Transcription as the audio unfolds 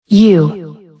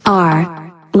You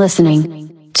are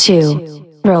listening to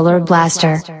Roller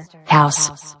Blaster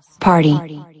House Party.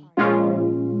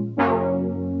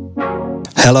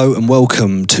 Hello and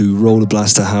welcome to Roller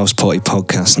Blaster House Party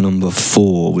podcast number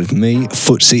 4 with me,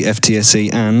 Footsie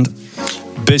FTSE and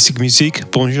Basic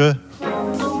Musique, bonjour.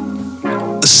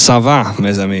 Ça va,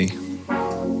 mes amis?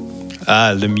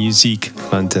 Ah, la musique,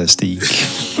 fantastique.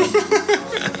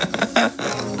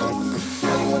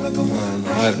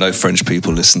 I hope no French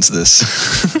people listen to this.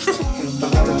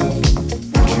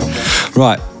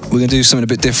 Right, we're going to do something a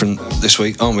bit different this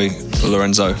week, aren't we,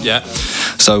 Lorenzo? Yeah.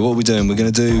 So what are we doing? We're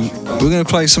going to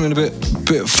play something a bit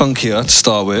funkier to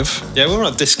start with. Yeah, we're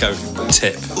on a disco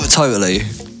tip. Totally.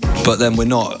 But then we're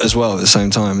not as well at the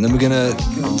same time. And then we're going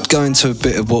to go into a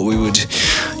bit of what we would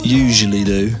usually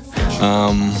do.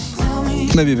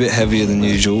 Maybe a bit heavier than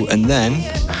usual. And then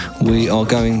we are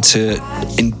going to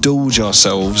indulge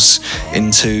ourselves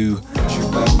into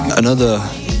another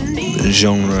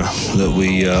genre that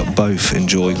we both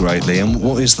enjoy greatly. And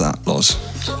what is that, Loz?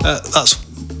 That's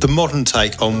the modern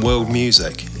take on world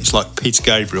music. It's like Peter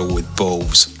Gabriel with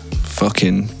balls.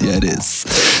 Fucking, yeah, it is.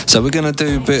 So we're going to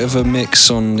do a bit of a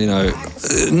mix on,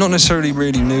 not necessarily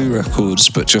really new records,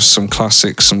 but just some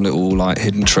classics, some little like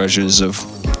hidden treasures of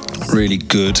really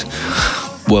good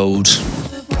world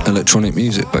electronic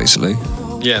music, basically.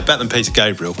 Yeah, better than Peter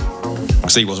Gabriel,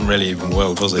 because he wasn't really even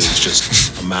world, was he? He was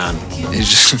just a man.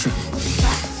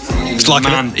 It's like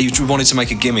he wanted to make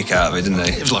a gimmick out of it, didn't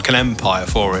he? It was like an empire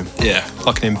for him. Yeah.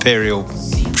 Like an imperial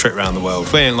trip around the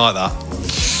world. We ain't like that.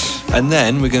 And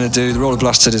then we're going to do the Roller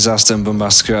Blaster Disaster and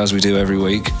Bombastica as we do every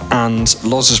week. And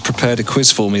Loz has prepared a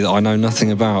quiz for me that I know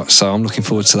nothing about, so I'm looking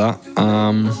forward to that.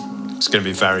 It's going to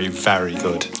be very, very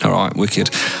good. All right,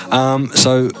 wicked.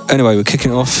 So anyway, we're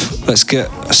kicking it off. Let's get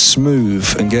smooth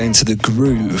and get into the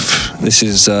groove. This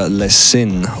is Les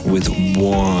Sin with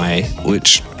Why,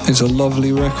 which is a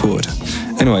lovely record.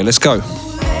 Anyway, let's go.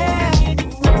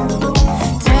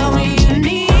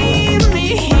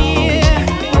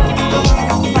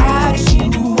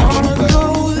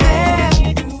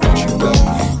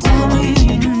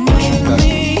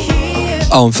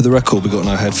 Oh, and for the record, we've got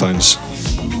no headphones.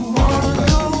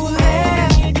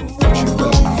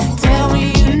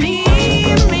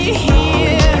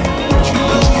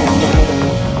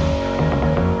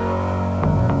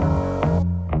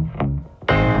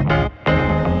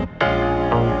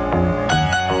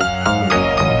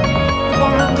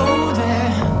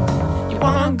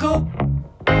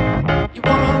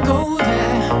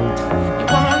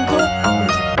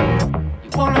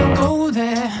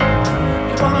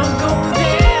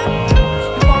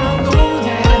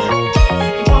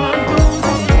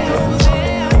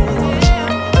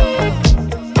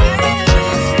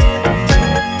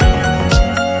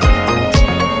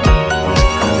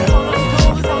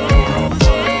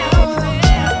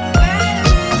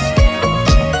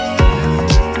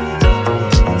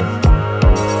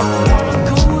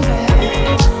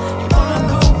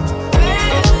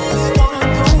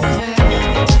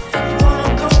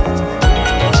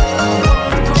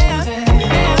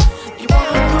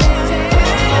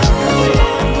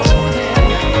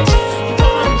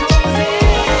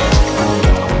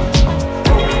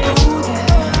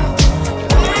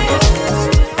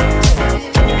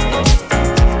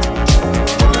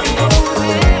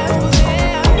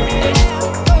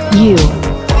 You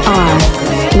are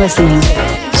listening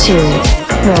to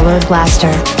Roller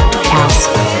Blaster House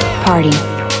Party.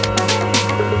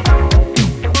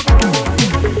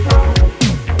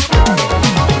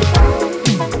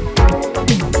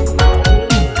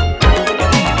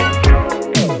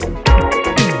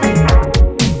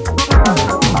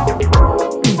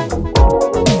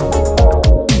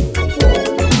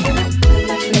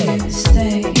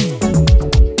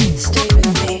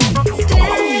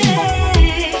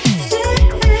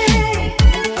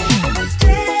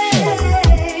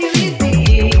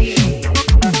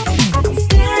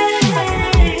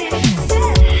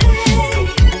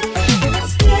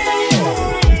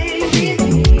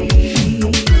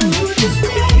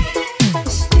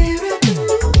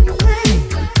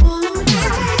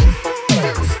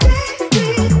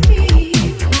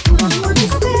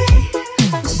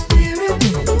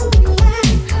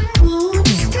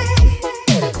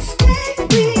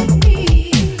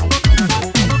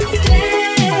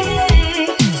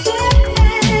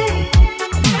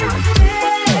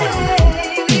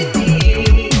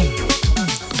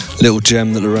 Little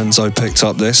gem that Lorenzo picked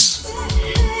up this.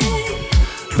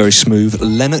 Very smooth.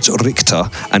 Lennart Richter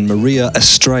and Maria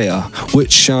Estrella,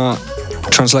 which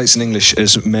translates in English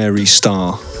as Mary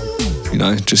Starr. You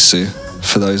know, just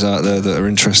for those out there that are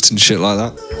interested in shit like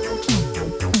that.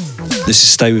 This is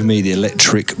Stay With Me, the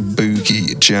Electric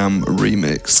Boogie Jam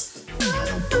remix.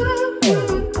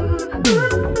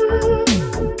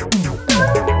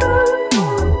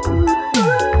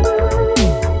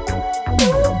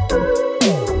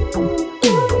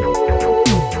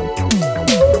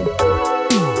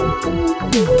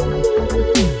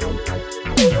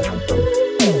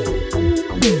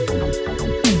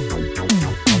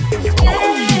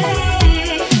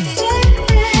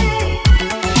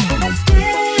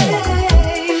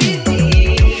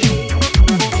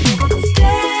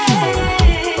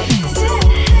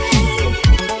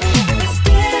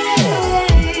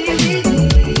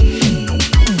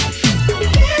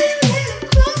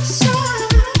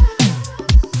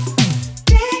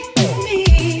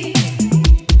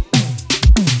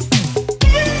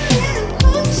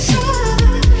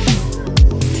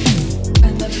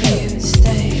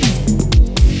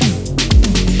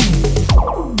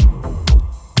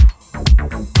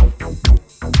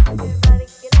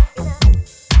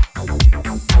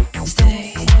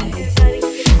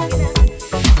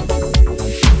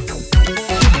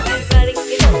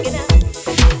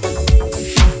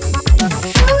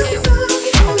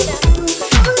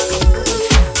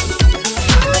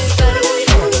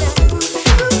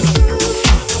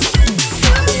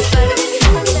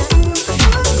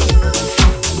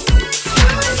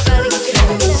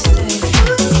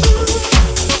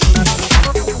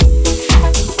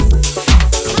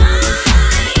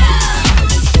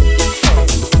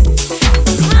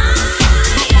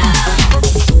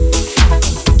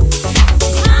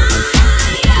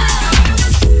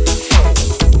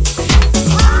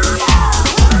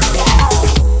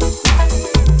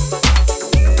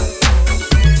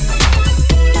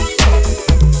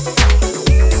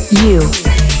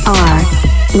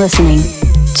 Listening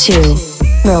to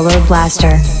Roller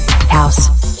Blaster House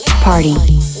Party.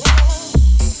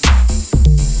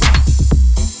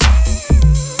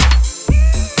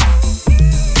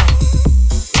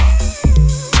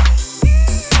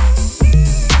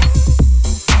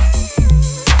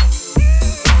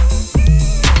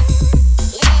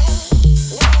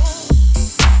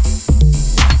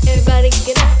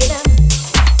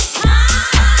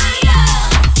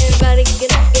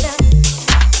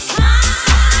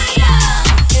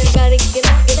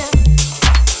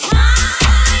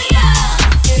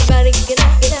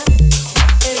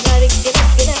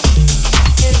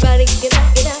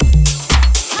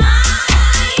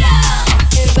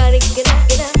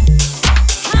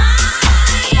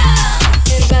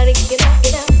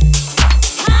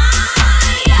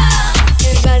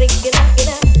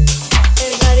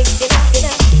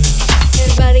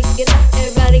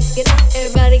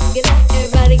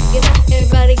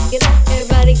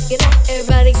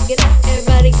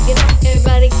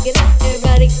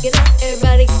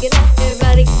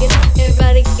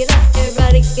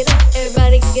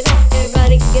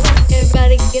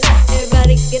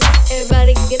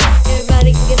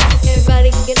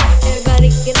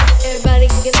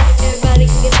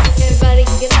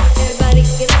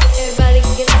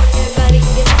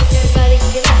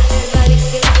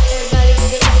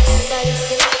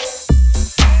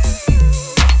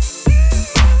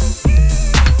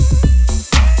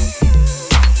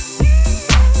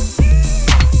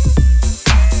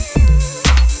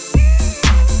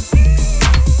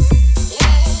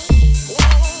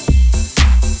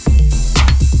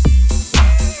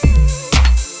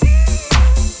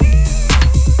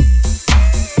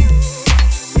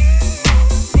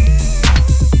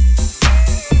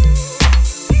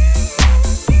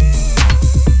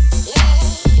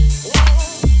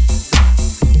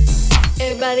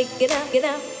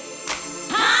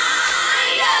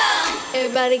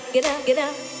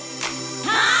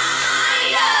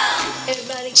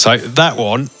 So that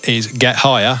one is Get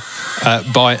Higher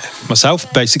by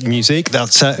myself, Basic Music.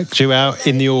 That's due out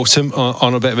in the autumn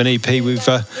on a bit of an EP we've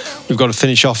got to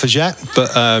finish off as yet.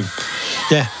 But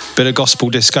yeah, bit of gospel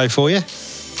disco for you.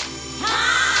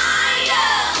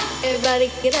 Everybody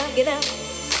get up, get up.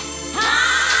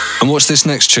 And what's this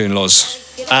next tune, Loz?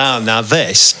 Now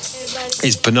this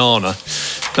is Banana.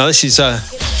 Now this is a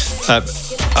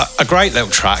great little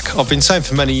track. I've been saying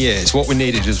for many years what we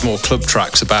needed was more club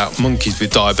tracks about monkeys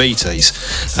with diabetes,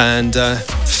 and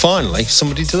finally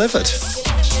somebody delivered.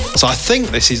 So I think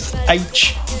this is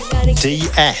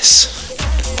HDS,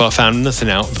 but I found nothing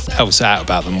else out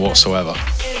about them whatsoever.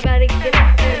 Back in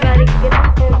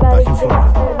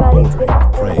Florida, Audrey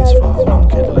prays for her mum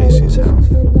kid Lacey's health.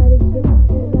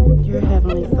 Dear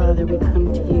Heavenly Father, we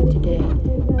come to you today.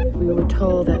 We were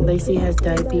told that Lacey has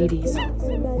diabetes,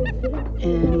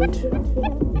 and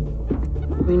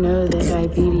we know that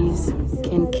diabetes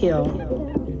can kill.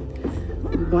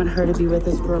 We want her to be with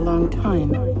us for a long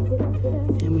time.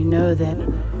 And we know that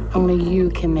only you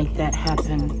can make that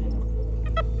happen.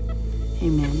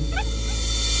 Amen.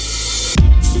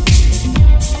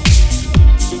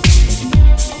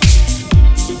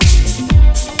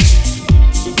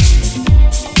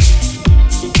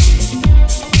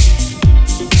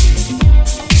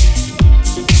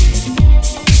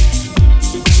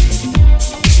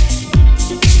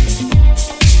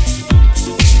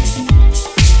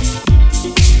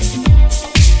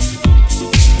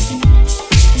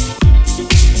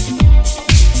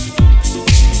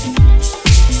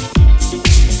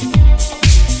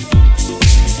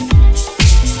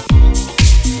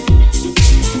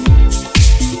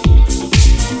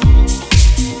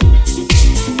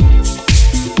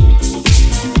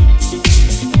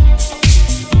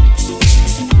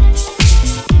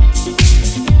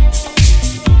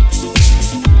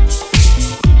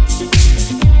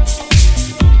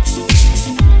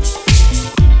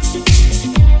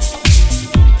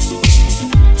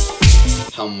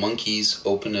 Monkeys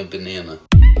open a banana.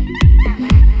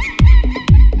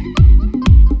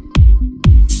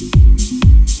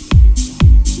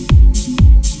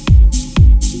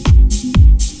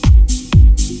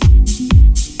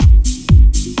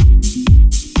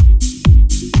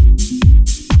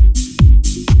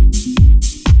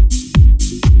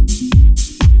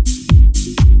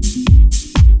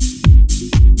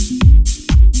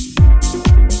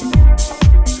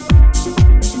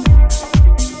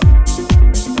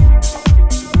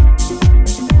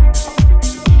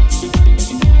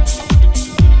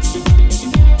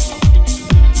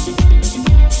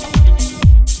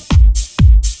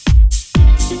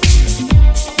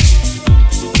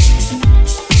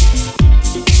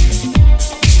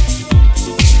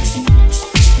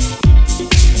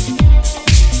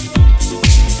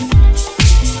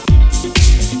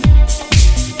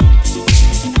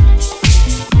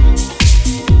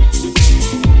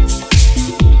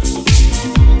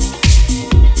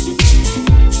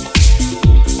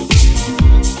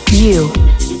 You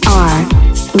are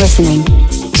listening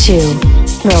to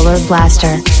Roller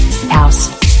Blaster House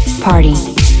Party.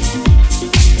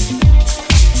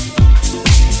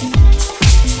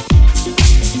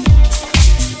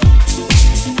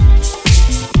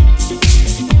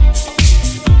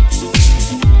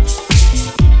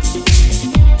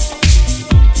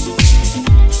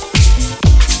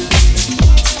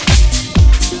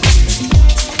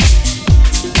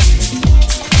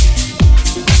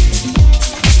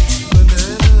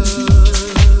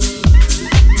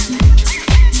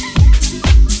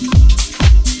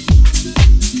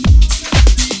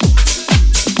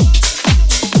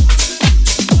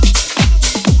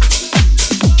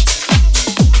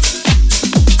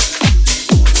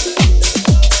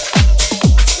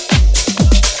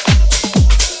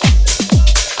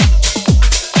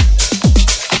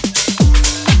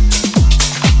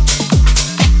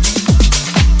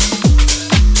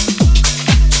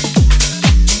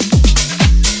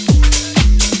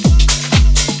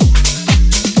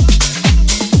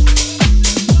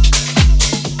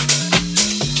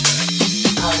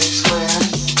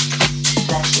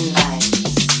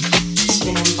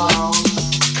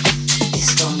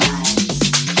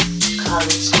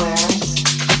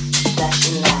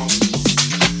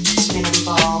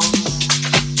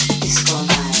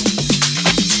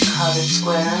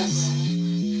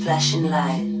 flashing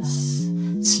lights,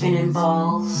 spinning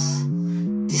balls,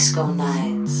 disco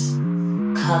nights,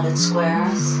 colored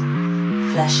squares,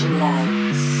 flashing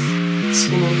lights,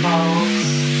 spinning balls,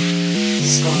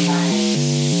 disco nights.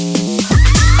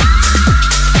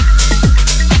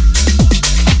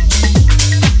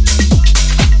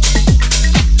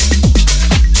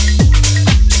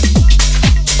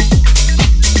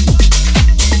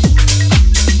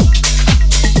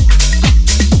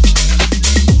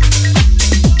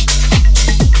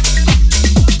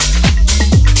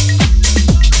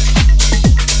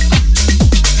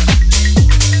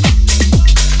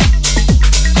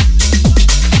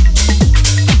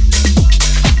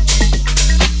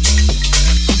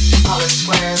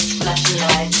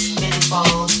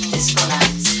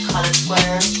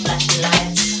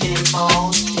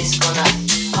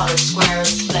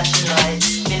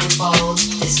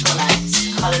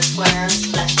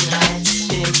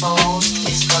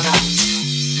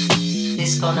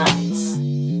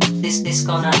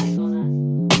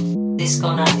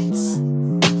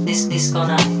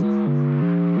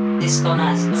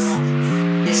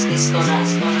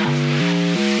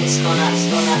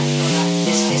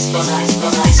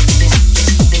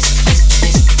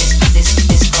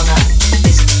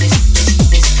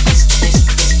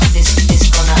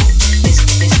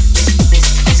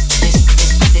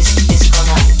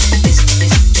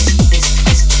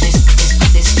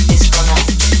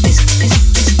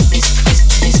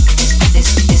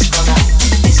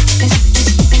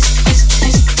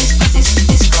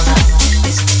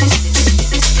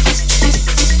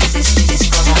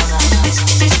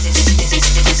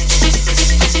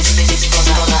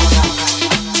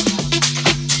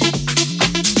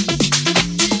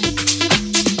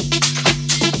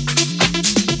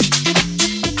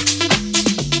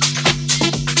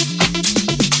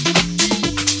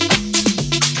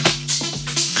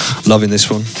 Loving this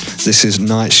one. This is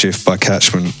Night Shift by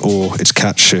Catchment, or it's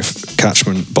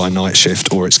Catchment by Night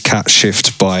Shift, or it's Cat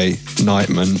Shift by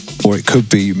Nightman, or it could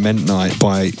be Ment Night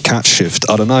by Cat Shift.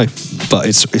 I don't know, but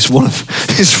it's one of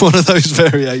those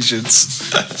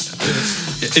variations.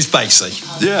 It's bassy.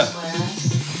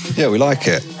 Yeah, we like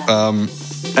it.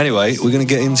 Anyway, we're going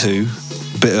to get into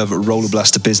a bit of Roller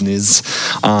Blaster business.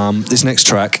 This next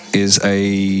track is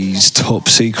a top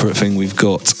secret thing we've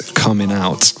got coming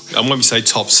out. And when we say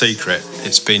top secret,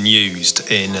 it's been used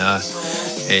in a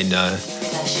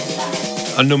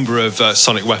number of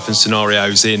sonic weapon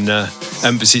scenarios in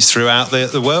embassies throughout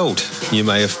the world. You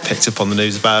may have picked up on the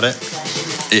news about it.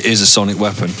 It is a sonic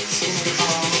weapon,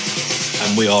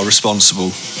 and we are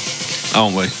responsible,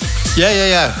 aren't we?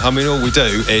 Yeah. I mean, all we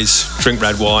do is drink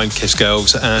red wine, kiss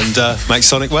girls, and make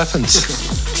sonic weapons.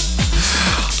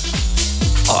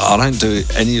 I don't do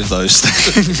any of those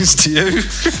things, do you?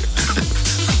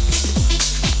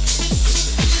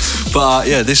 But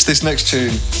yeah, this next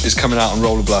tune is coming out on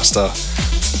Roller Blaster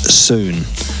soon,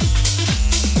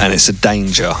 and it's a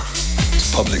danger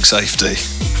to public safety.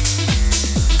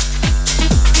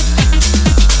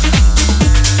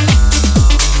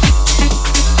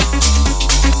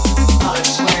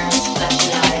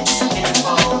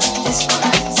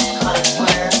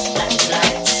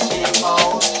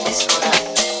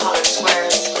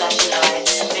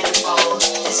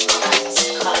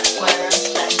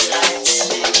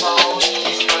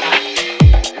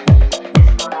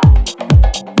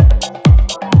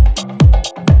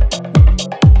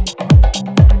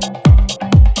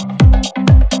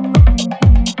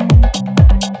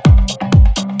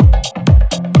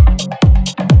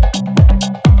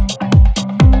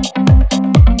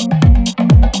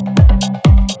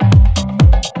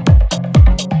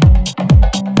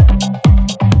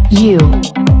 You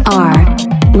are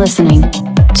listening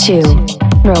to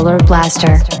Roller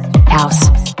Blaster House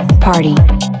Party.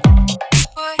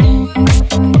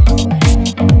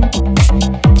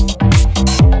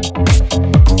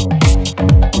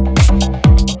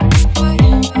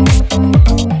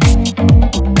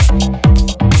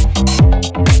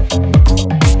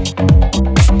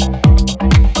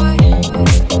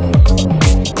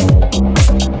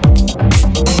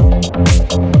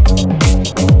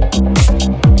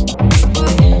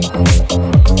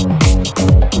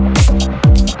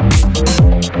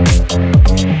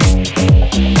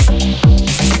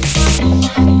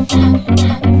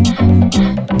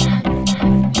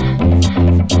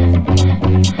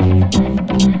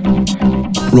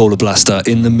 Roller Blaster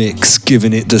in the mix,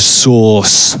 giving it the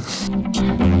sauce.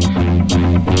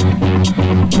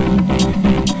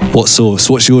 What sauce?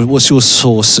 What's your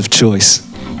sauce of choice?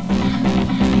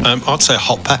 I'd say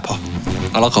hot pepper.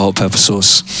 I like a hot pepper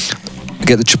sauce. I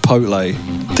get the chipotle,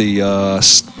 the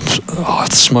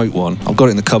smoked one. I've got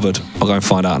it in the cupboard. I'll go and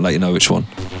find out and let you know which one.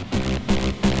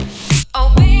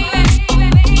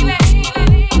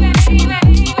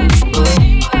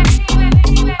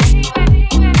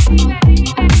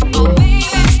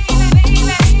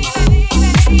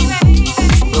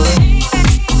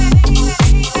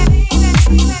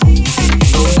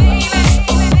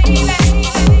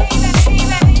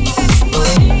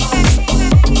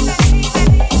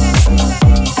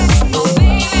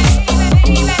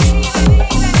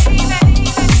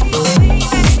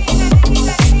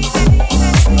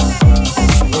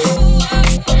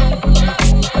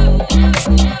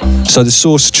 So the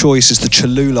sauce of choice is the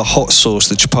Cholula hot sauce,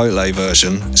 the Chipotle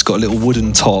version. It's got a little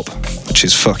wooden top, which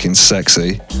is fucking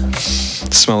sexy.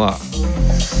 Smell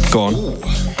that. Go on.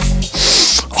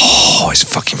 Oh, it's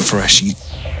fucking fresh. You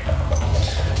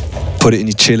put it in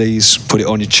your chilies, put it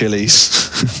on your chilies.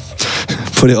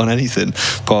 Put it on anything,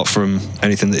 apart from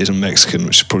anything that isn't Mexican,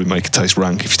 which would probably make it taste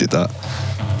rank if you did that.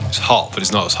 It's hot, but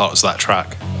it's not as hot as that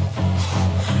track.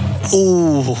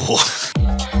 Ooh.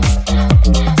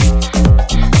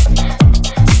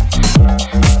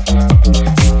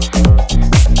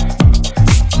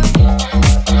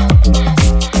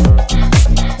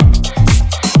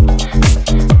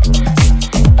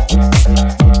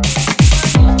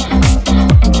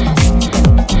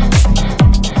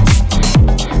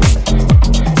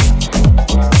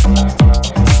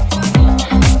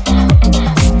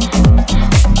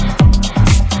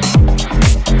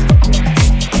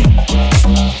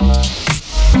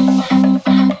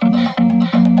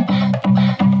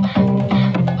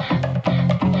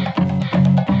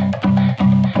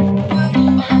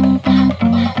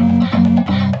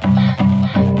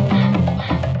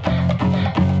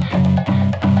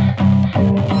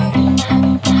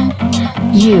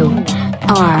 You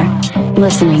are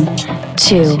listening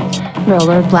to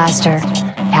Roller Blaster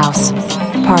House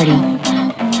Party.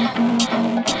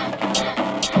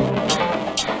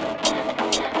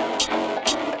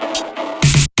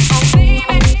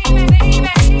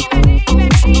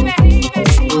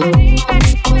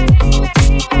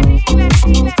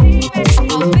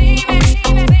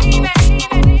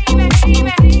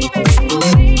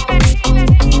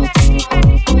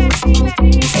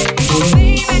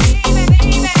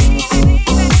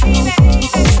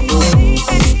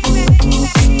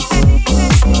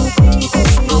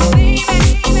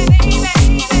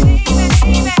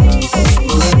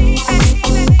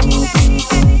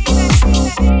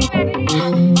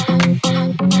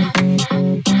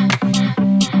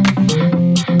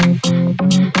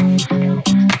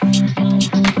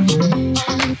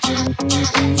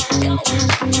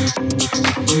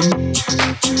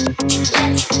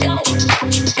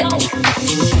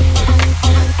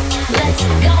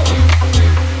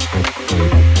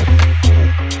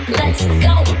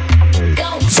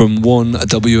 From one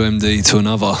WMD to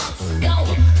another.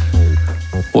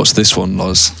 What's this one,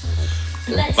 Loz?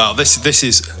 Well, this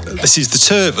is the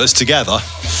two of us together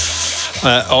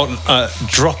on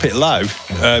Drop It Low,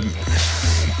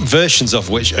 versions of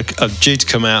which are due to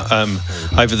come out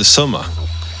over the summer.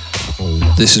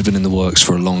 This has been in the works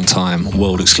for a long time.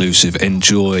 World exclusive.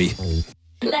 Enjoy.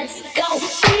 Let's go.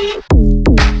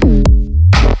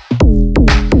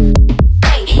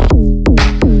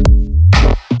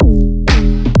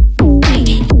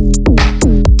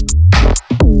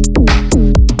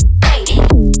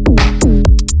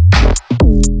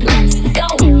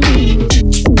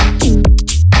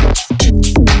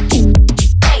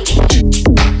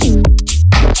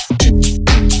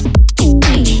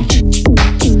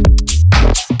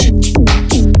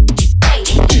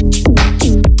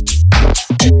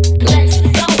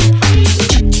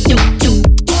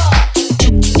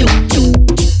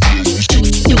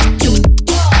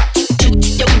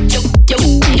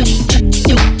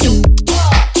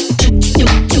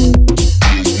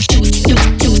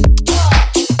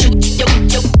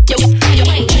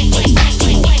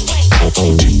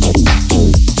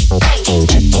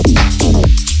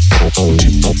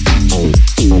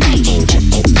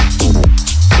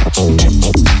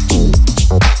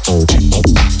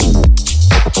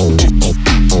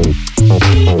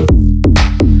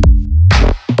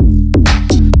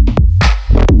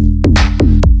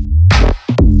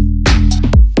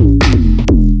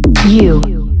 You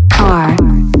are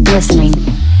listening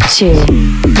to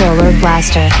Roller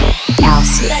Blaster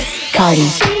House Party.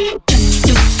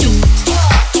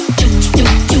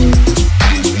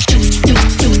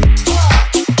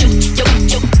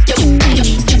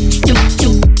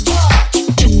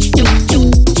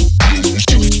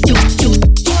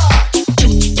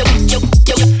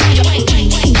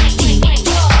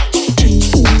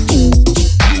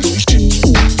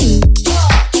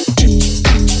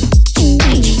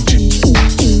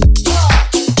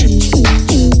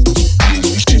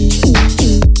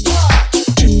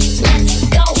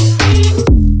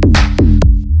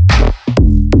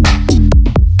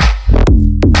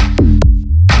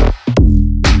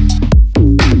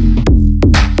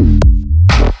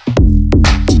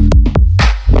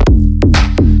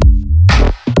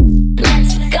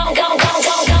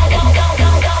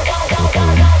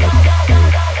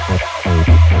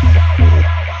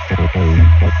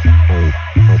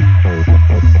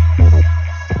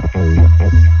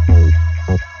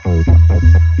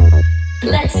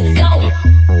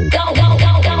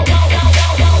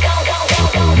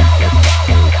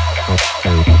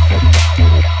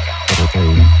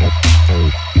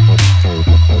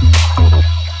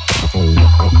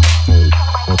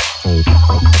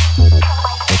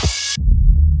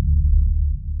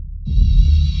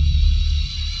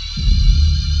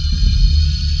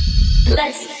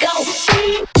 Let's go.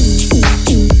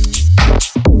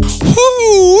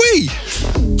 Woo-wee!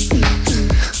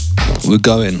 We're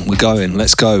going,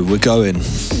 let's go, we're going.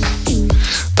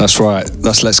 That's right,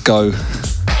 that's Let's Go.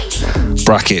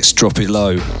 Brackets, Drop It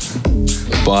Low.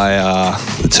 By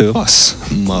the two of us,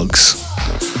 Mugs.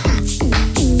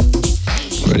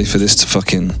 Ready for this to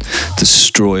fucking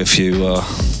destroy a few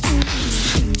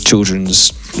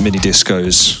children's mini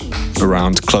discos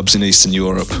around clubs in Eastern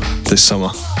Europe this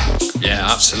summer.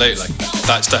 Yeah, absolutely.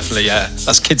 That's definitely,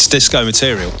 that's kids' disco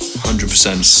material.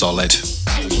 100% solid.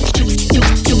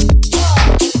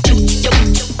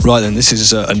 Right then, this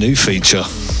is a new feature.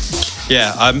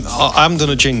 Yeah, I haven't done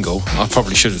a jingle. I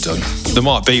probably should have done. There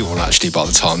might be one actually by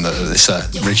the time that this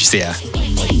reaches the air.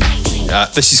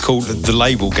 This is called The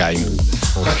Label Game.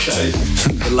 Okay.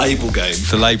 The Label Game.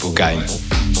 The Label Game.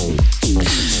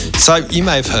 So you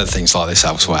may have heard things like this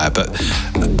elsewhere, but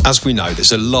as we know,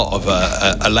 there's a lot of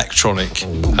electronic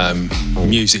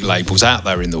music labels out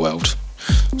there in the world.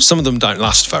 Some of them don't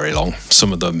last very long.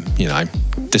 Some of them,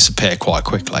 disappear quite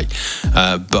quickly.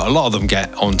 But a lot of them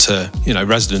get onto,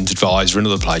 Resident Advisor and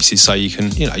other places, so you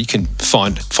can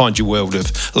find your world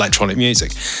of electronic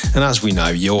music. And as we know,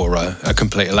 you're a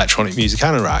complete electronic music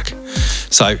anorak.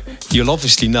 So you'll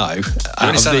obviously know.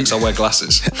 I wear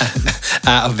glasses.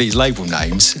 Out of these label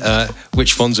names,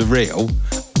 which ones are real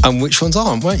and which ones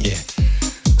aren't, won't you?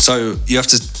 So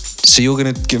you're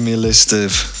going to give me a list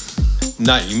of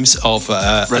names of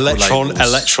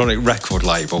electronic record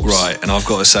labels. Right, and I've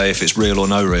got to say if it's real or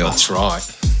no real. That's right.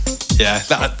 Yeah,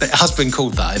 it has been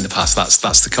called that in the past.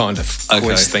 That's the kind of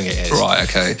quiz thing it is. Right,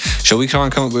 okay. Shall we try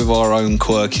and come up with our own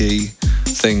quirky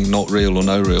thing, not real or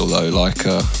no real though. Like,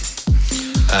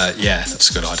 yeah, that's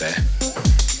a good idea.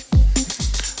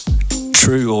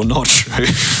 true or not true.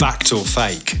 Fact or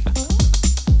fake?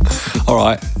 All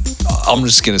right, I'm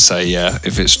just gonna say yeah.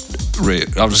 If it's real,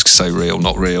 I'm just gonna say real,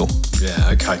 not real.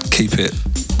 Yeah, okay. Keep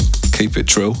it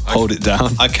true. Hold it down.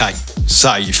 Okay,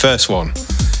 so your first one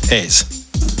is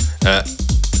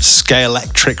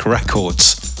Scalextric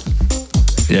Records.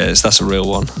 Yes, that's a real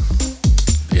one.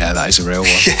 Yeah, that is a real one.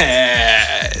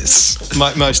 Yes.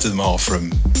 Most of them are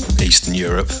from Eastern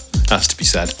Europe, has to be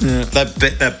said. Yeah.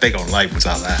 They're big on labels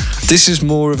out there. This is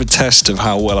more of a test of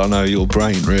how well I know your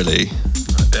brain, really,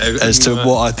 as to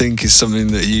what I think is something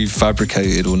that you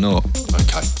fabricated or not.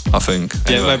 Okay. I think.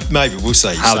 Yeah, Anyway, maybe we'll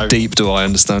see. how So, deep do I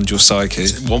understand your psyche?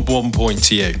 1 point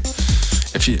to you.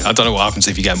 I don't know what happens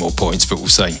if you get more points, but we'll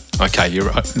see. Okay,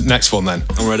 you're next one then.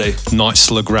 I'm ready. Night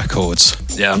Slug Records.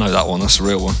 Yeah, I know that one. That's a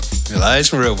real one. Yeah, that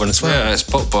is a real one as well. Yeah, it's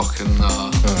Pop Buck and.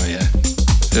 Oh yeah.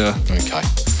 Yeah. Okay.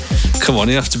 Come on,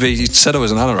 you have to be. You said I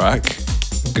was an anorak.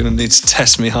 You're gonna need to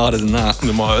test me harder than that.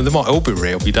 They might all be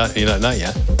real. You don't know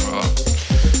yet.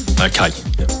 Okay.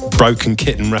 Broken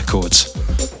Kitten Records.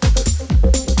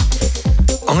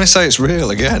 I'm gonna say it's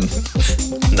real again.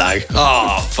 No.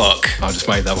 Oh fuck! I just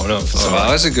made that one up. Oh,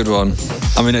 that's a good one.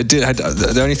 I mean,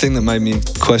 the only thing that made me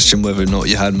question whether or not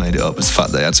you had made it up was the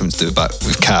fact that it had something to do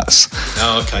with cats.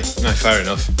 Oh, okay. No, fair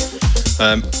enough.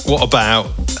 What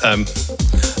about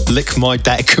Lick My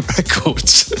Deck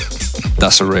Records?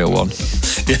 That's a real one.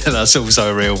 Yeah, that's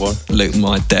also a real one. Lick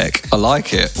My Deck. I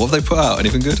like it. What have they put out?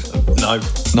 Anything good? No.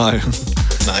 No.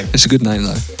 No. It's a good name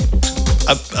though.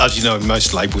 As you know,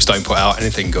 most labels don't put out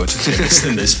anything good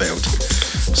in this field.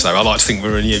 So I like to think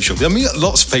we're unusual. I mean,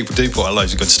 lots of people do put out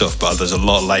loads of good stuff, but there's a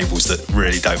lot of labels that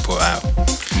really don't put out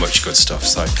much good stuff.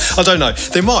 So I don't know.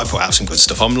 They might put out some good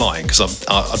stuff. I'm lying because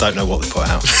I don't know what they put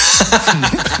out.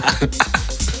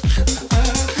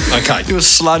 Okay. You're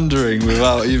slandering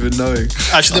without even knowing.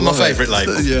 Actually, they're my love it. favourite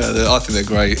label. Yeah, I think they're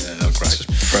great. Yeah, they're great. It's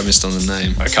just premised on the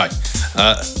name. Okay.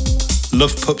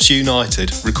 Love Pups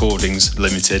United Recordings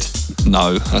Limited.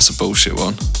 No, that's a bullshit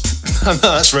one. No,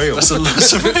 that's real. That's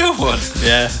a real one.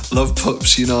 Yeah. Love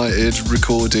Pups United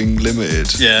Recording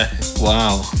Limited. Yeah.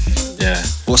 Wow. Yeah.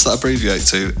 What's that abbreviate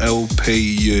to?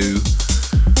 LPU.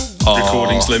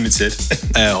 Recordings Limited.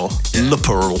 L.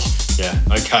 Lupperl. Yeah.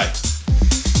 Okay.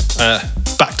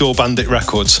 Backdoor Bandit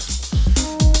Records.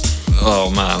 Oh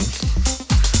man.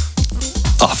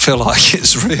 I feel like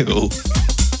it's real.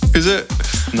 Is it?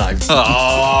 No.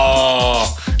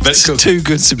 Oh. But It's too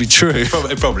good to be true.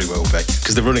 It probably will be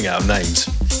because they're running out of names.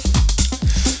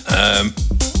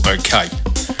 Okay.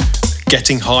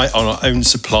 Getting High on Our Own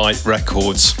Supply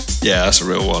Records. Yeah, that's a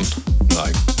real one. No.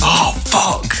 Oh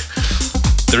fuck.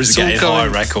 There is It's a all Getting High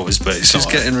going- Records, but It's just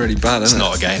getting really bad, It's isn't it?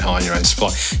 not a Getting High on Your Own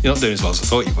Supply. You're not doing as well as I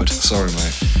thought you would. Sorry,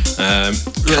 mate.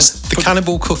 The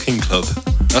Cannibal Cooking Club.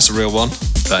 That's a real one.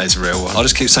 That is a real one. I'll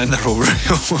just keep saying they're all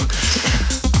real.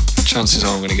 Chances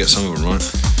are I'm going to get some of them right.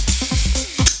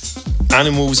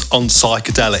 Animals on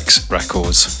Psychedelics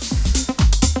Records.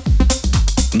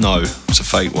 No, it's a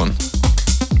fake one.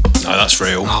 No, that's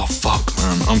real. Oh fuck,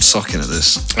 man! I'm sucking at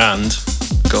this. And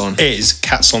Go on. is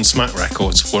Cats on Smack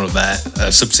Records one of their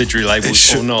subsidiary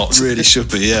labels or not? Really should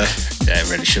be, yeah. Yeah, it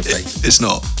really should be. It's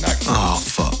not. No. Oh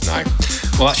fuck. No.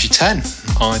 Well, actually 10.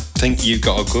 I think you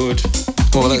got a good...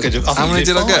 Well, I think you how many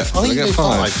did I get? I think you Did I did get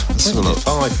five? five. Let's I think have a you did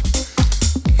look.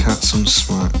 5. Cats on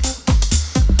Smack.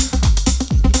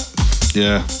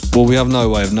 Yeah. Well, we have no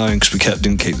way of knowing because we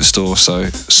didn't keep the score. So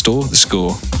the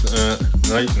score.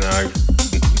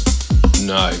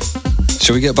 No.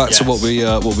 Shall we get back to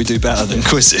Yes. what we do better than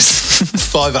quizzes?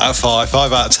 5 out of 5.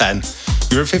 5 out of 10.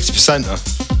 You're a 50%er.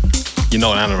 You're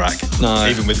not an anorak. No.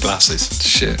 Even with glasses.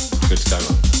 Shit. Good to go,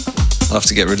 man. I'll have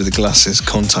to get rid of the glasses.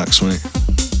 Contacts, mate.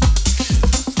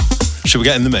 Should we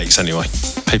get in the mix anyway?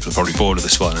 People are probably bored of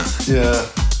this by now. Yeah.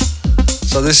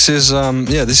 So this is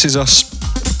us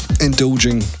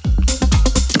indulging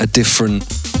a different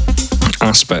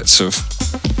aspects of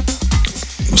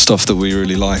stuff that we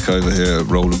really like over here at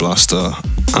Roller Blaster.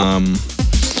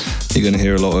 You're going to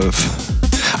hear a lot of.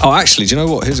 Oh, actually, do you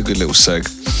know what? Here's a good little seg.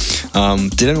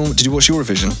 Did you watch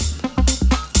Eurovision?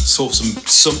 Saw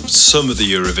some of the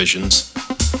Eurovisions.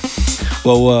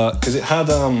 Well, because it had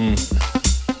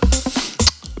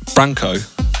Branco.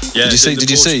 Yeah, Did you see? the Did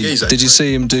you see? Portuguese Did you entry.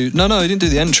 see him do? No, he didn't do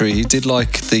the entry. He did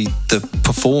like the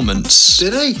performance.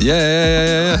 Did he?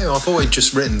 Yeah. Oh, I thought he'd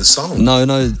just written the song. No.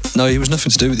 He was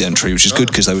nothing to do with the entry, which is good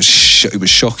because it was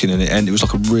shocking in it, and it was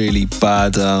like a really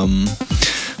bad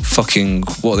fucking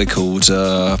what are they called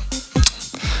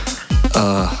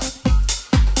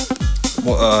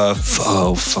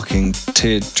fucking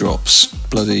teardrops.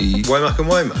 Bloody. Womack and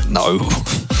Womack. No.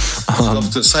 I was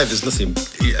going to say, there's nothing.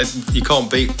 You can't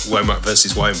beat Womack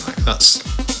versus Womack. That's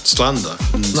slander.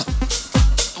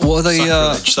 What are they?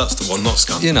 Sacrilege. That's the one, not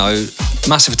scandal. You know,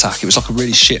 Massive Attack. It was like a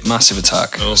really shit Massive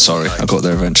Attack. Oh, sorry, okay. I got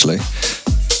there eventually.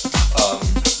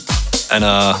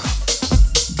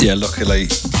 Yeah, luckily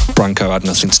Branko had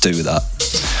nothing to do with that.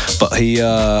 But he,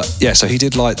 so he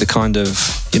did like the kind of,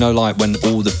 you know, like when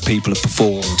all the people have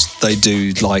performed, they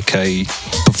do like a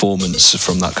performance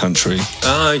from that country.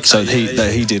 Ah, okay. So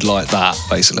he did like that,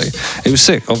 basically. It was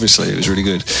sick, obviously, it was really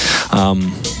good.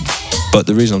 But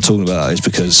the reason I'm talking about it is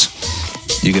because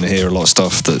you're going to hear a lot of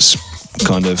stuff that's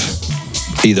kind of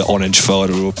either on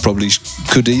Intifada or probably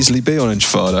could easily be on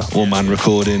Intifada or Man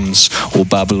Recordings or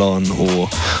Babylon or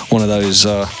one of those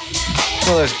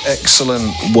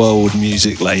excellent world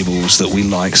music labels that we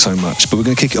like so much. But we're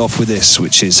going to kick it off with this,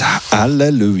 which is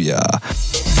Hallelujah.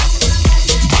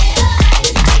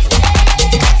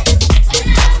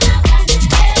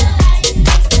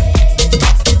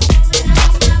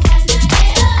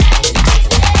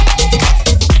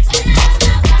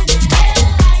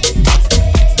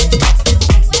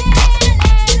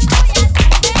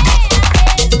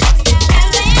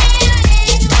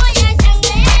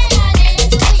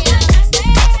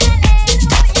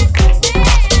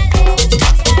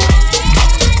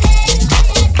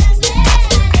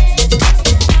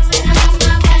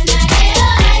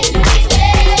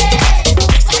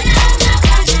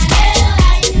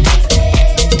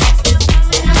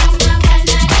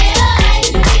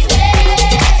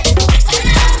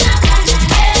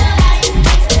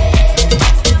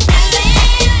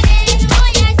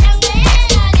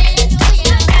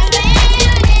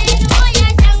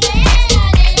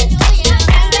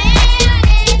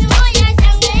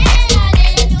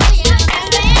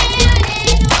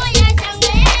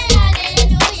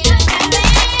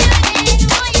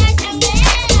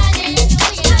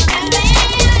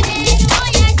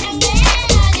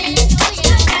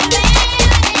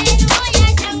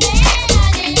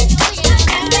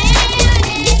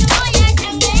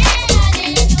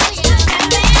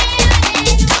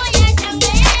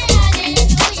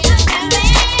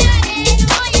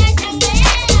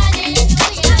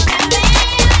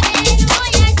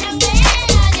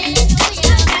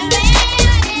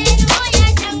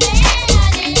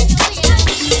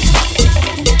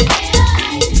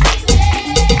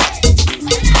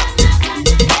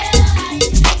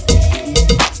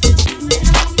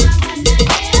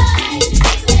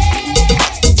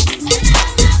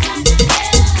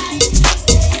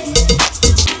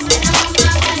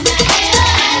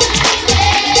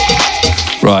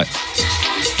 Right.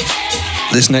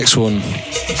 This next one,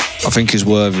 I think, is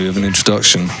worthy of an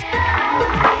introduction.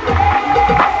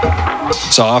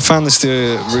 So I found this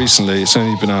recently. It's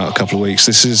only been out a couple of weeks.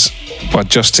 This is by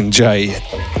Justin J.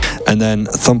 And then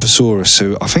Thumpasaurus,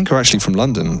 who I think are actually from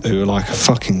London, who are like a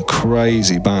fucking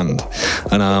crazy band.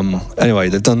 And anyway,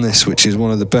 they've done this, which is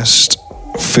one of the best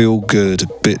feel-good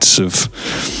bits of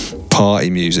party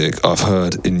music I've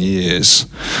heard in years.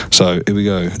 So here we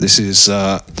go. This is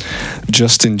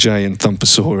Justin J and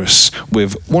Thumpasaurus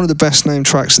with one of the best named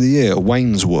tracks of the year,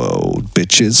 Wayne's World,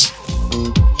 bitches.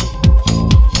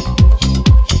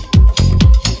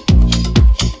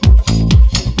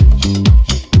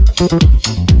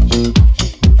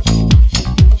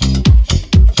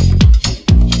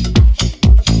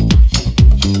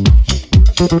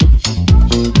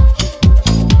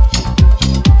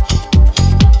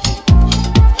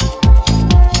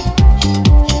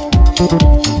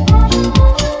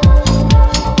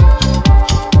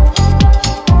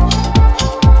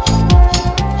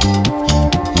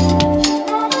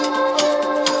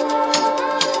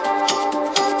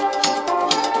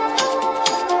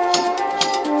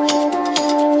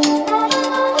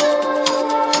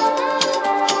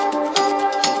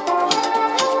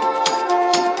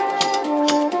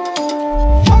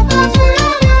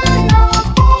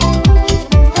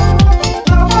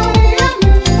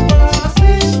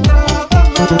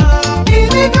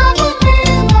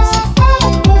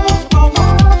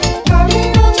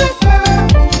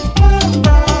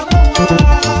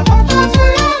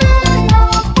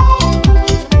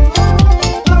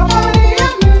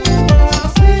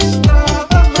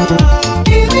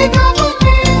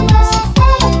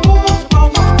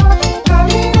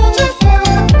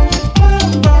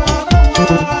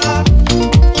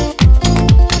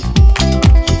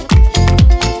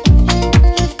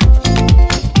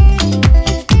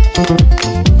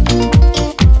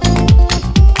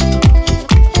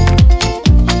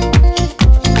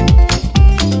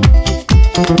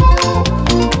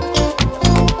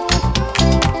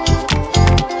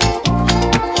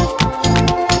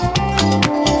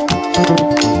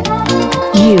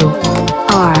 You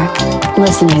are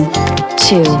listening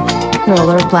to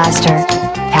Roller Blaster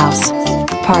House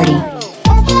Party.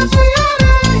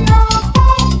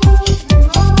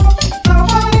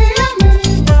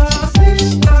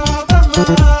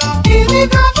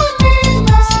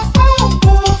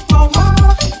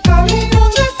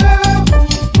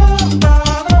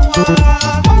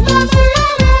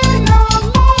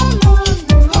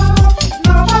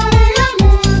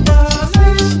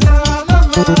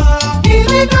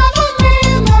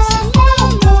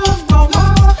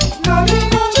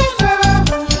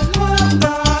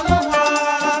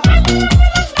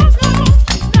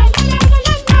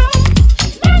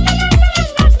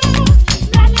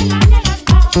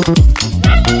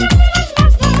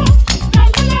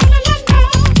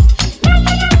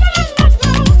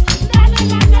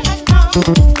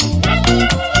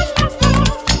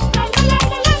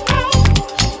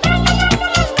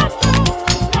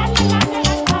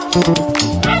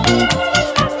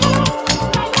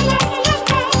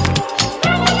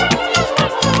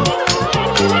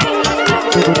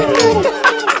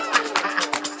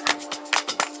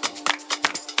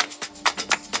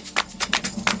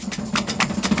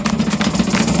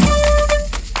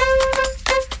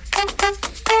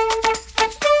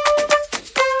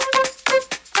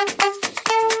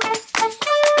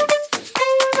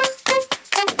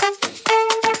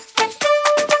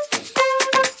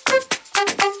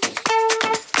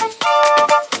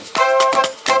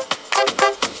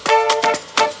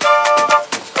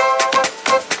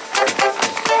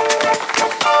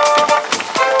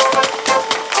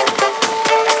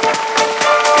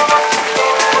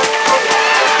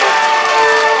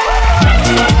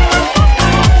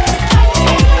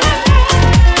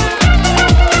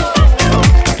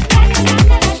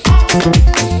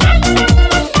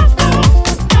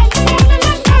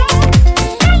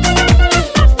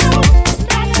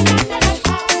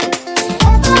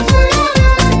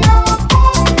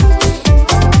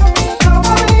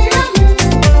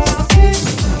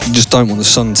 Don't want the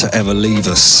sun to ever leave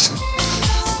us.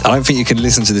 I don't think you can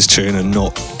listen to this tune and not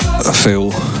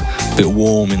feel a bit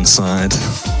warm inside.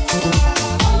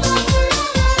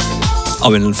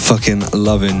 I've been fucking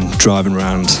loving driving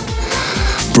around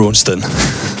Broadston,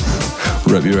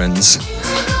 rub your ends,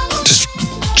 just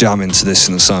jamming to this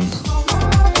in the sun.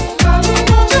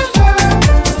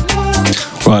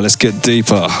 Right, let's get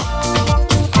deeper.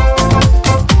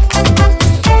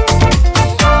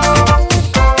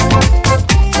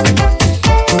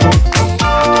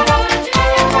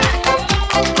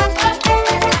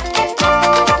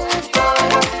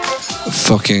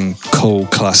 Fucking cool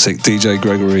classic DJ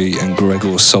Gregory and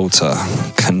Gregor Salter,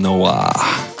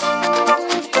 Kanoa.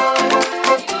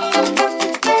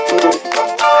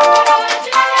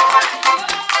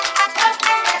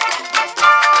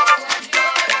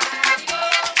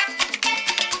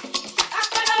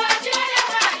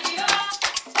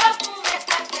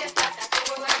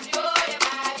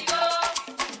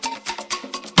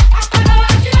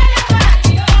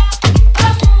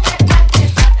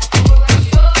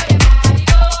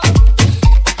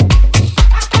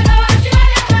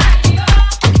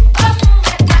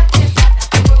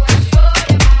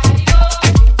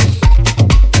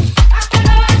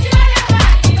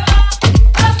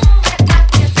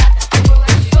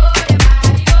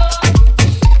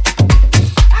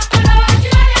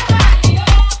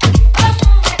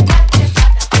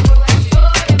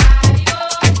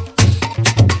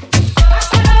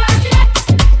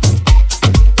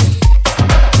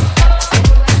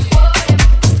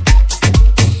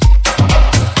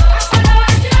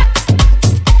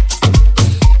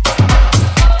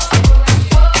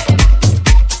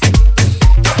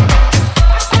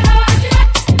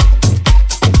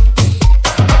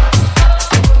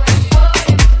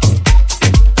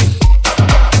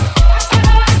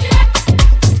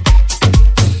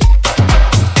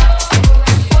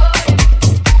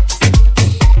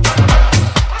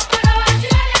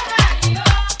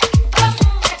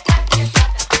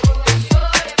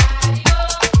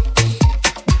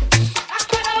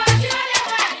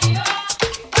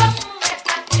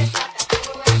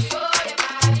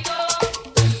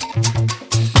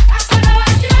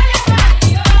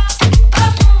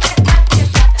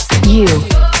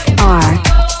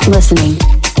 Listening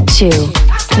to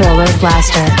Roller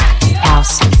Blaster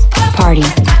House Party.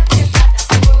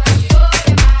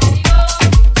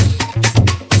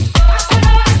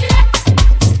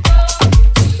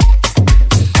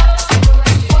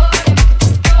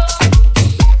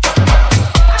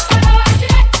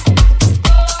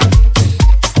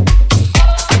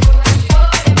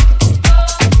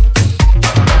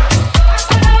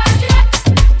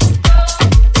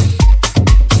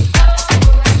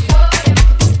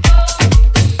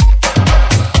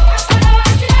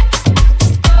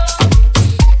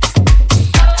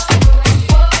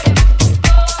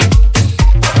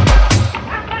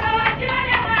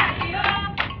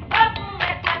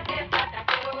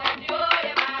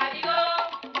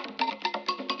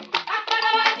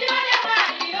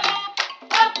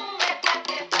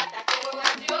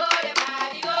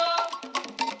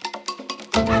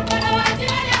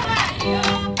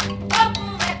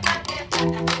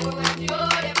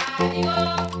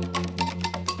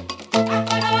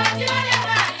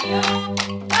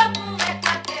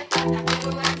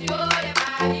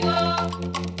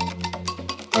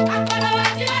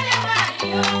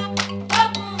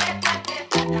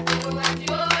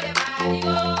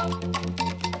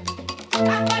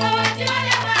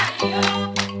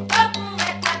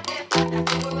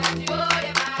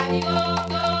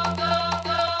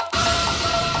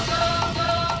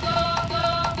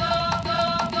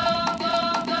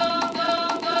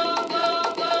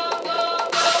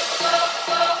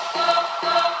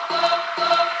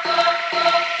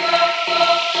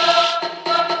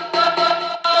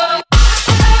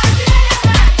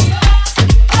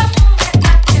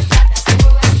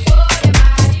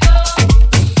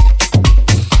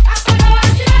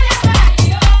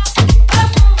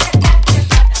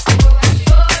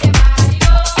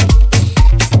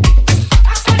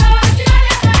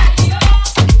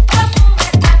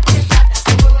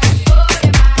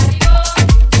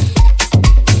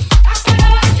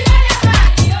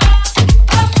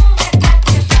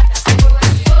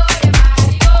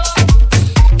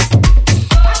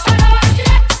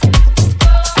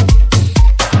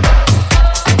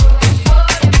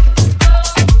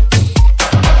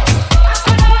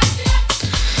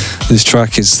 This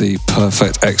track is the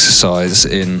perfect exercise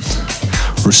in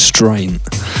restraint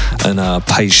and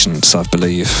patience, I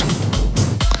believe.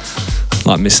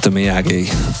 Like Mr. Miyagi.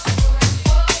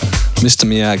 Mr.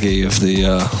 Miyagi of the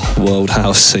world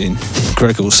house scene.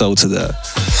 Gregor Salter there.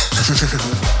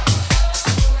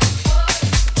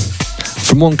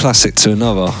 From one classic to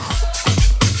another,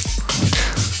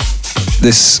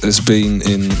 this has been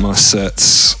in my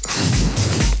sets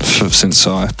since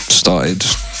I started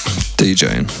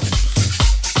DJing.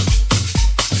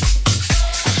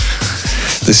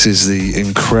 This is the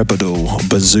Incredible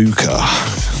Bazooka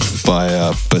by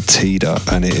Batida,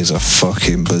 and it is a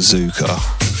fucking bazooka.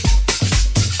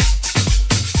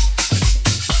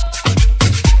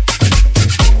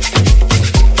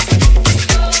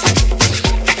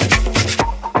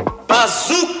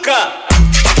 Bazooka!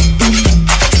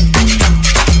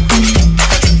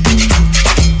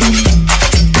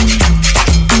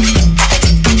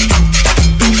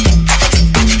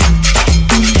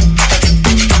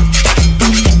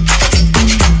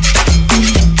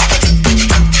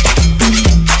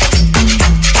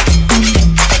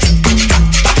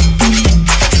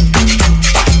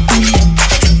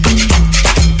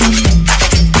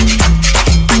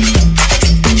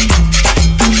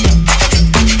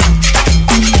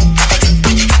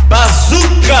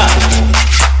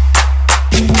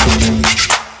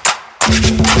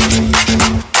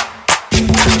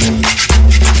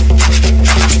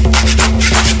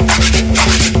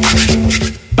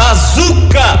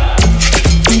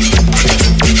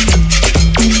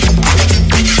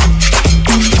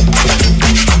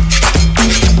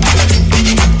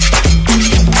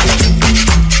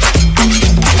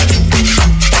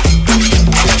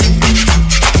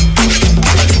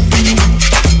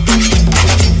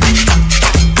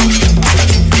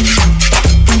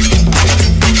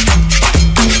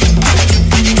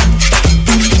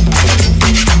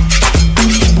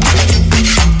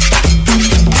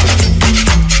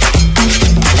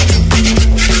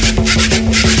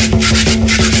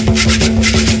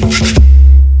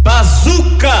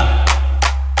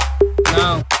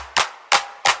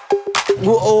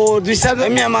 Do sabe da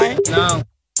minha mãe? Não.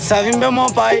 Sabe bem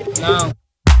meu pai? Não.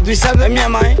 Do sabe da minha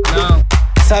mãe? Não.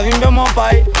 Sabe bem meu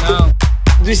pai? Não.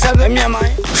 Do sabe da minha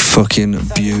mãe? Fucking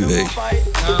beauty.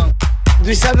 Não.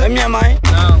 Do sabe da minha mãe?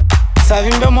 Não.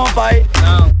 Sabe bem meu pai?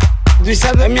 Não. Do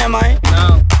sabe da minha mãe?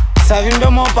 Não. Sabe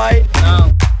bem meu pai?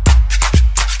 Não.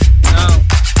 Não.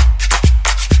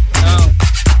 Não.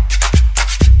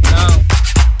 Não.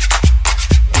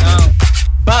 Não.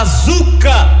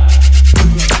 Bazooka!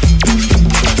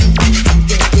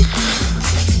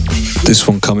 This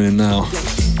one coming in now.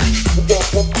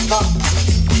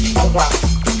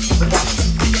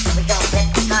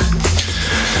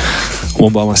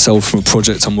 One by myself from a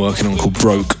project I'm working on called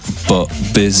Broke But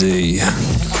Busy.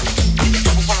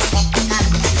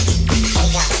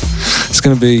 It's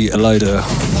going to be a load of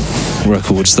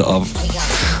records that I've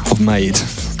made,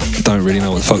 don't really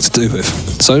know what the fuck to do with.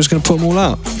 So I'm just going to put them all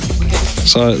out.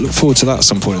 So I look forward to that at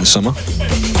some point in the summer.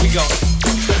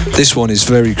 This one is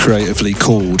very creatively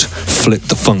called Flip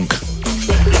the Funk.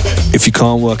 If you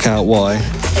can't work out why,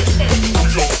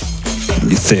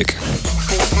 you're thick.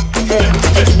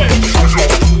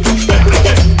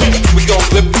 We gon'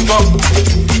 flip the funk.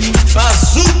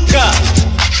 Bazooka!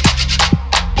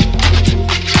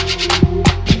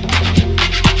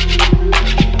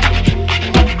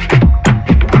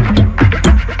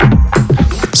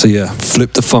 So yeah,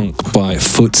 Flip the Funk by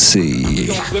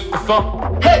Footsie. Flip the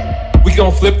funk. Hey! We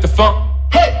gon' flip the funk.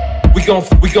 Hey! We gon'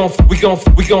 flip the funk. Hey!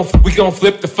 We gon'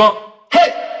 flip the funk.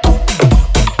 We gon'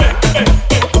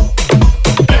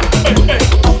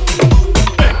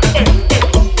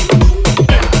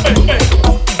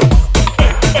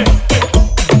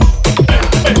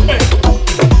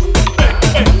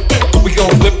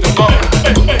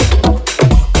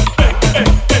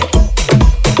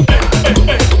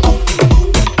 the funk.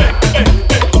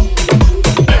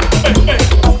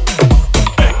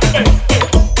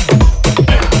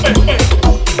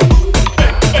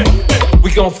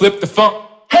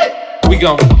 We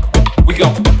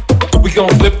gon' flip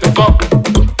the funk.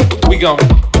 We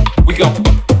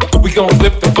gon' flip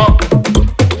the funk.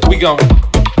 We gon'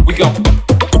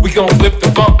 flip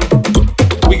the funk.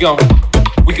 We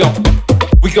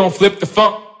gon' flip the funk. We gon' flip the funk. We gon' flip the funk. We gon' flip the funk.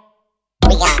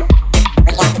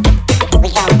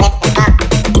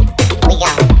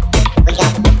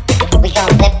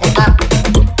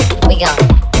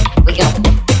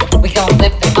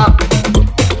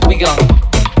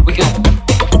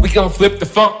 We gon' flip the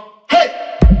funk. Hey!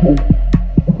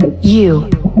 You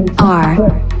are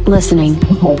listening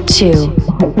to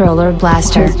Roller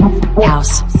Blaster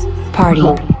House Party.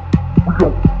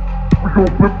 flip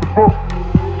the funk.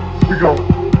 We gon'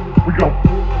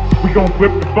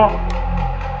 flip the funk.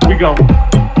 We gon'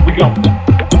 flip the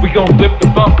funk. We gon' flip the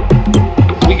funk.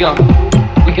 We gon'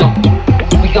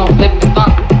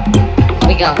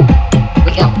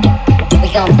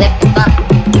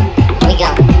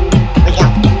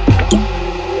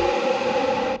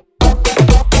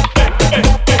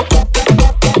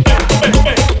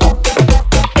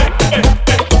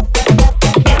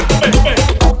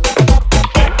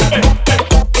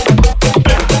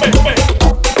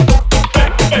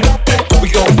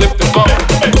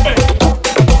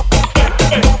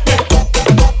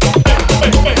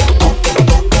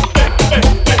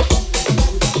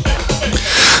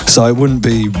 So it wouldn't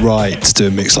be right to do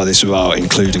a mix like this without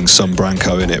including some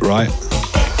Branco in it, right?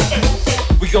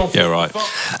 Yeah, right.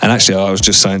 And actually, I was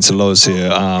just saying to Loz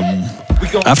here,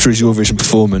 after his Eurovision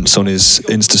performance on his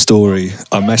Insta story,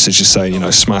 I messaged to say,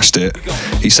 smashed it.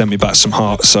 He sent me back some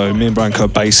hearts. So me and Branco are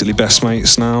basically best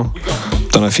mates now.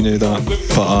 Don't know if you knew that,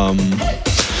 but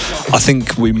I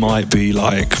think we might be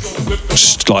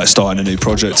starting a new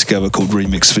project together called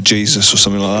Remix for Jesus or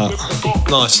something like that.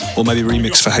 Nice. Or maybe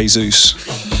Remix for Jesus.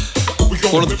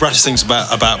 One of the best things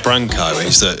about Branco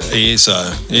is that he is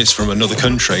from another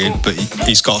country, but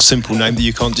he's got a simple name that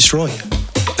you can't destroy.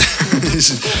 This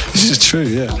is true,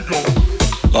 yeah.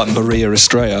 Like Maria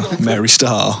Estrella, Mary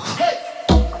Starr.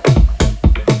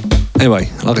 Anyway,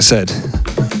 like I said,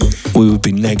 we would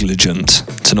be negligent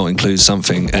to not include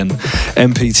something. And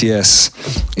MPTS,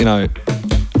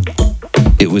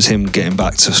 it was him getting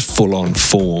back to full-on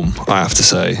form, I have to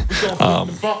say.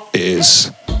 It is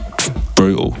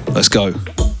brutal. Let's go.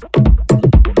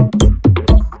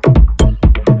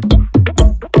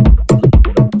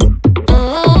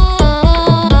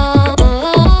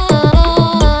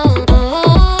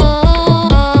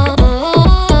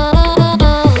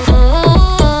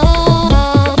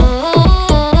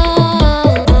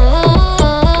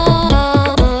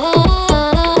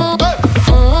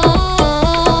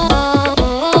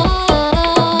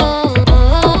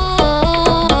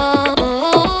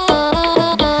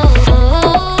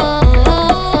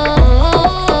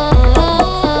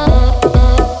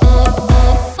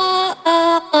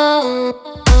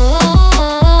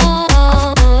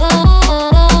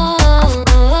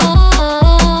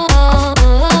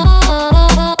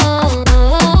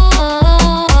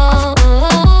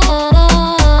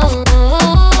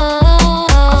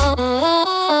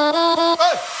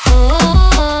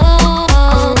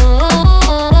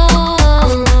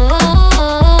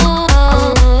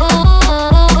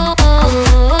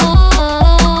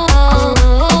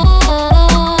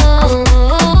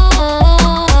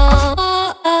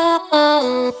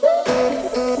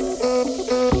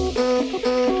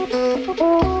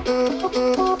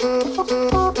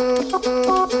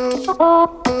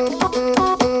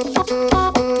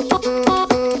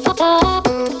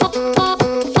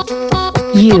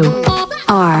 You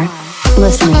are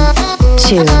listening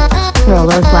to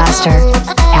Roller Blaster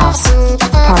House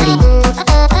Party.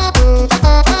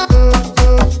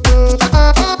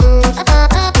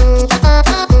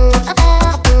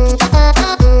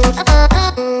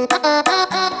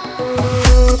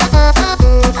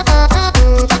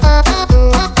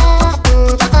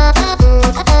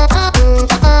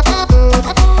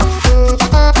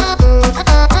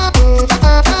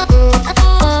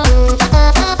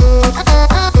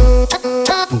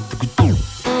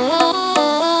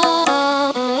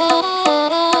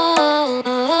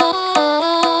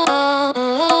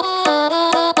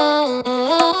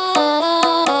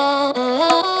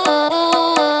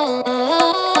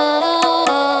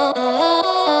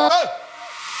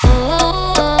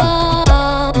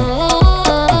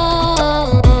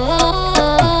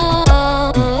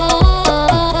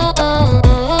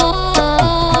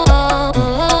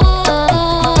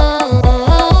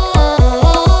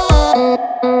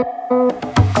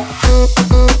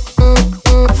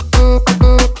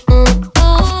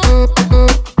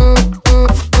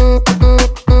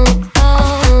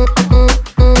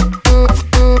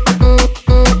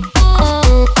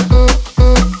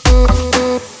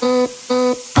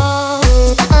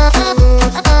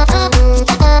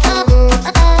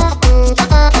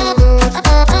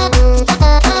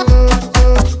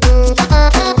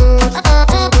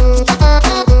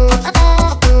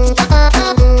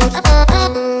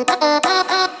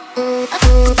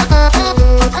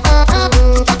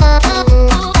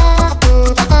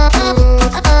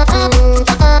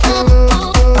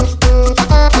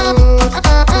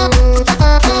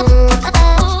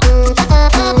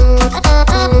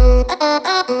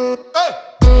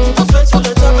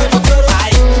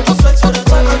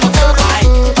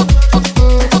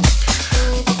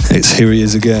 Here he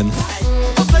is again.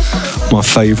 My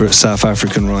favourite South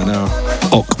African right now,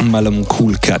 Ok Malum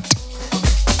Cool Cat.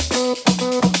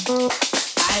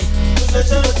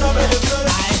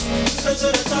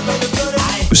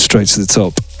 Straight to the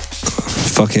top.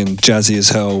 Fucking jazzy as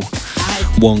hell,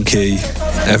 wonky,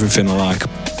 everything I like.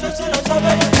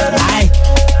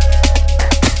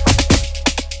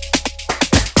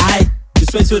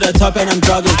 Straight to the top and I'm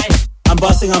drugging. I'm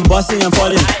bossing, I'm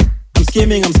falling.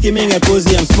 I'm scheming at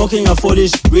pussy. I'm smoking a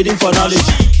foolish, reading for knowledge.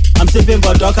 I'm sipping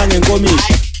vodka and gomish.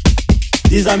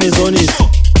 These are my zonies.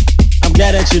 I'm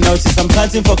glad that you noticed. I'm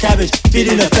planting for cabbage,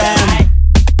 feeding the fam.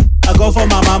 I go for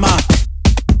my mama,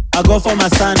 I go for my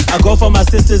son, I go for my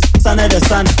sisters, son of the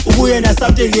sun. Ubuye na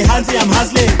something, hansi, I'm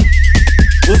hustling.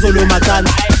 Uzulu matan,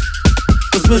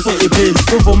 usmiso ipil,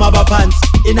 sufu maba pants.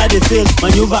 Inna the field,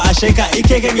 maneuver a shaker,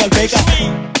 ikeke ngel baker.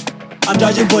 I'm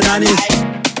dodging bananas,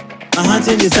 I'm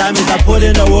hunting these diamonds, I put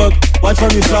in the work. Watch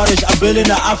for me flourish, I'm building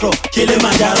the afro,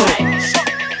 Kilimanjaro,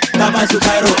 Kapa to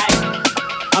Cairo.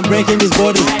 I'm breaking these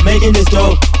borders, making this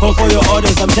dough. Call for your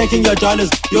orders, I'm taking your dollars,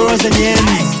 euros and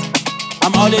yens.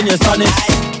 I'm all in your sonics.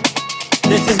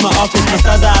 This is my office, my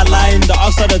stars are aligned, the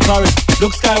ox are the Taurus.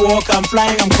 Luke Skywalker, I'm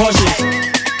flying, I'm cautious.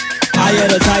 I hear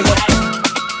the tiger,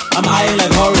 I'm eyeing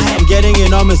like Horus, I'm getting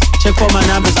enormous. Check for my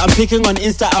numbers, I'm picking on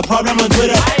Insta, a problem on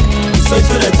Twitter. Straight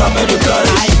to the top and the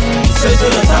flourish. Straight to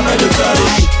the top and the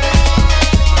flourish.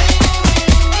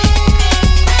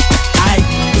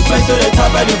 Straight to the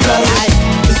top and the flourish.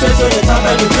 Straight to the top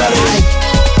and the flourish.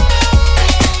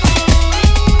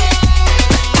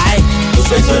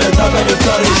 Straight to the top and the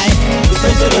flourish.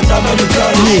 Straight to the top and the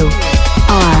flourish. You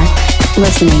are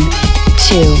listening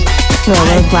to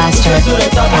Roller Blaster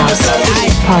House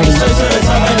Party.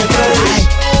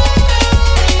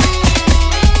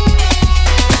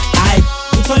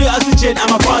 You told you oxygen,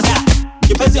 I'm a boss.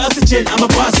 You pass your oxygen, I'm a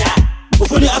boss.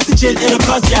 Before the oxygen, it'll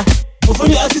cost ya. Before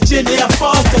the oxygen, it'll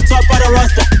force the top of the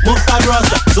roster. Move side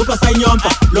roster, super side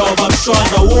yompa. Love, I'm sure,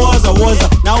 the wars.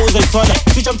 Now who's a toilet?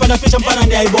 Fish and pan, and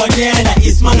the Iboniana.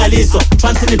 It's Manaliso,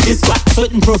 trans in the disco.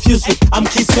 Sweating profusely, I'm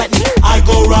kiss sweating. I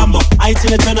go Rambo, I ain't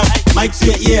in a turn up. Mic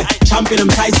to your ear, champion,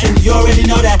 I'm Tyson. You already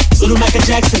know that. Zulu Michael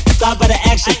Jackson. God by the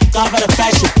action, God by the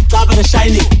fashion, God by the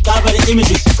shining, God by the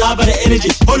images, God by the energy.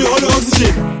 Holy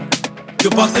oxygen.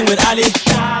 You're boxing with Ali.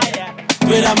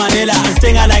 Thriller Manila, I'm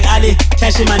stinger like Ali.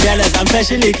 Cashing Mandelas, I'm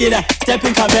fashionly killer.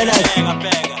 Stepping Cabellas.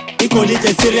 Equally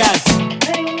serious.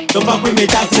 Don't fuck with me,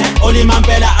 that's it. Only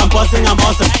Mampela, I'm bossing, I'm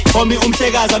awesome. Call me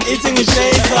Umtegas, I'm eating with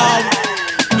shades on.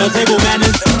 No table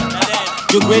manners.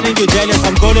 You're grinning, you're jealous.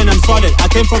 I'm golden, I'm solid. I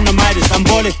came from the Midas, I'm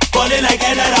balling like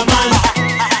Eda Raman.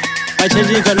 I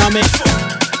change economics.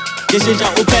 Gishinja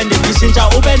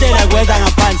upende like weather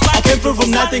and pants. I came through from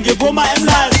nothing, you pull my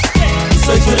M-Lines.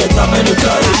 Straight to the top and the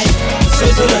flourish.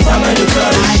 Straight to the top and the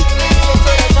flourish.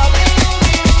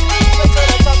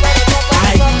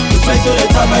 Straight to the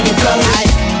top and the flourish.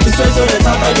 Straight to the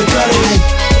top and the flourish.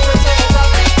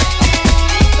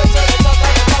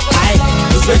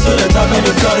 Straight to the top and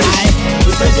the flourish.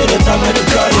 Straight to the top and the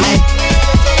flourish.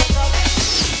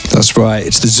 That's right,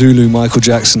 it's the Zulu Michael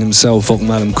Jackson himself, Ok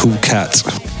Malum Cool Cat.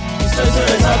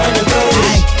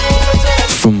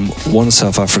 From one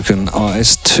South African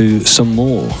artist to some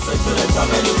more.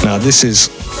 Now this is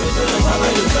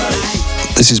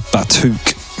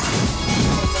Batouk,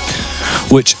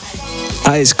 which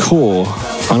at its core,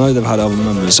 I know they've had other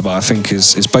members, but I think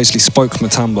is basically Spoke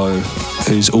Matambo,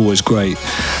 who's always great,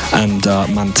 and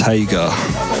Mantega.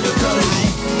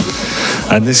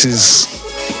 And this is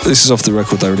off the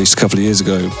record they released a couple of years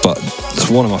ago, but it's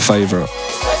one of my favourite.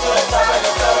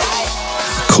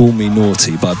 Call Me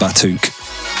Naughty by Batouk.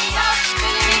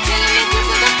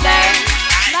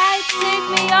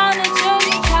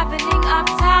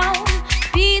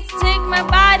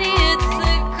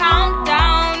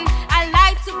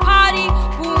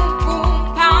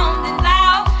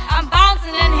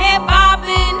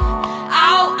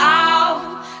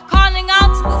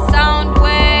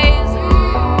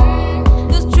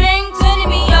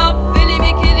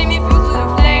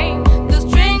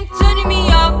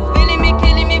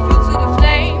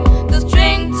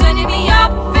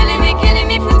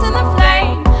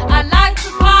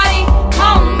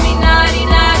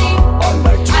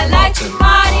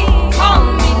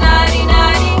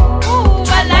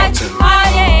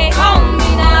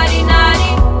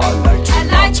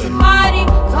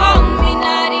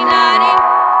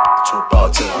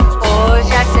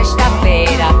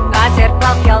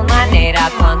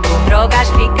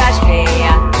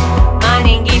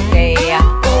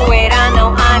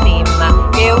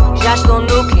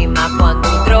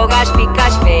 Drogas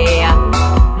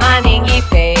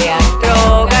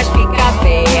fica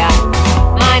feia,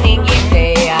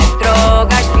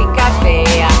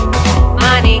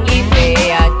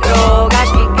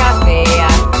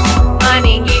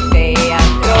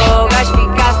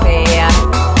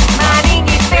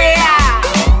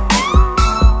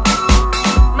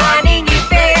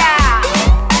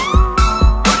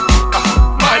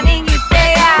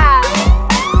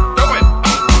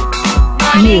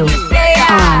 You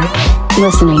are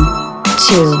listening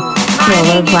to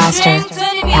Roller Blaster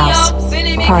House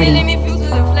Party.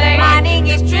 My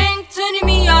nigga string turning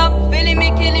me up, feeling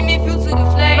me, killing me, feel to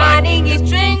the flame. My nigga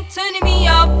string turning me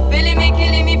up, feeling me,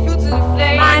 killing me, feel to the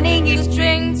flame. My nigga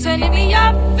string turning me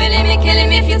up, feeling me, killing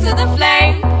me, feel to the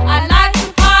flame. I like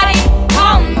to party,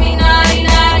 call me naughty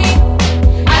naughty.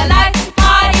 I like to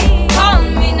party, call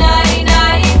me naughty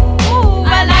naughty. Ooh,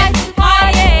 I like to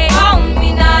party, call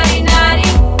me naughty naughty.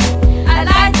 I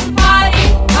like to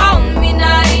party, call me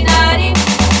naughty naughty.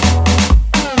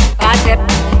 Fazer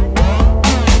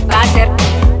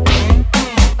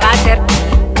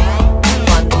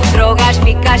quando drogas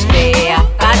ficas feia.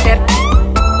 Fazer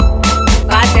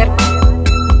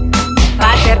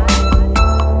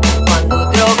quando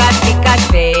drogas ficas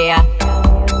feia.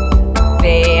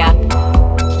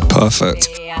 Perfect.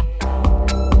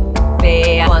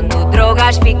 Feia quando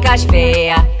drogas ficas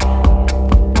feia.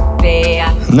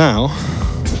 Now,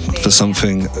 for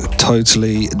something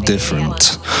totally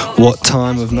different. What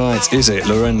time of night is it,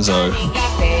 Lorenzo?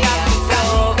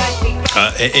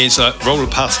 It is roller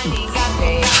pasta.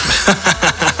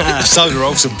 Soda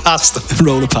rolls and pasta.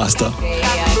 Roller pasta.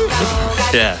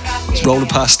 Yeah. Roller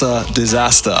pasta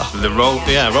disaster. But it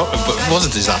was a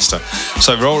disaster.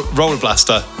 So roller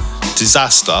blaster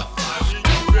disaster.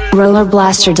 Roller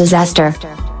Blaster Disaster.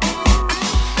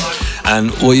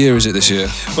 And what year is it this year?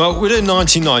 Well, we're in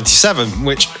 1997,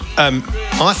 which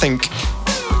I think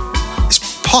is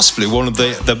possibly one of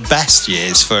the best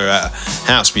years for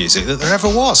house music that there ever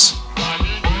was.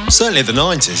 Certainly the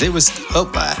 90s, it was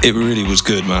up there. It really was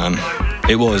good, man.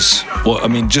 It was. Well, I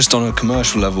mean, just on a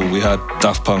commercial level, we had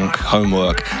Daft Punk,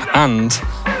 Homework, and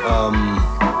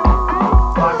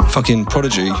fucking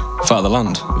Prodigy, Fat of the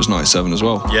Land. It was 97 as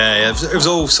well. Yeah, it was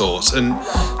all sorts. And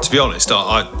to be honest,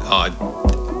 I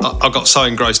got so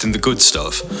engrossed in the good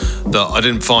stuff that I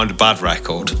didn't find a bad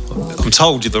record. I'm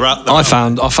told you I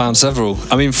found several.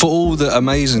 I mean, for all the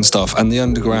amazing stuff and the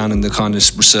underground and the kind of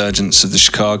resurgence of the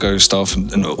Chicago stuff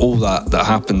and all that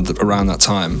happened around that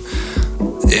time,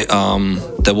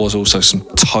 there was also some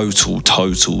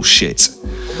total shit.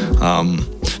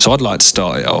 So I'd like to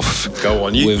start it off. Go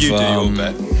on, you do your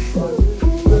bit.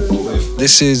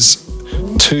 This is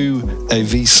To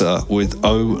Evisa with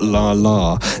Oh La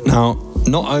La. Now,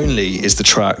 not only is the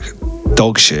track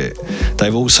dog shit,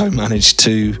 they've also managed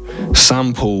to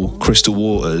sample Crystal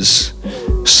Waters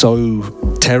so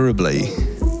terribly,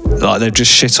 like they've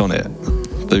just shit on it.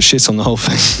 They've shit on the whole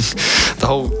thing.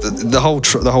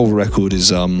 the whole record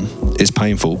is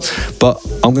painful, but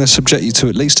I'm going to subject you to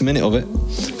at least a minute of it.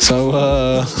 So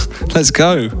let's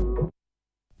go.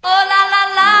 Oh la la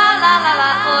la la la la,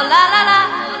 oh la la la,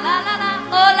 oh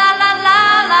la la la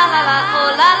la la la, oh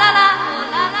la la la,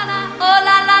 oh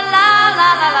la la la la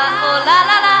la la, oh la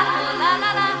la la,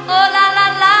 oh la la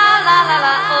la la la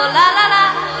la, oh la la la.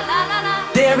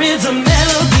 There is a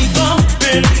melody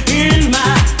bumping in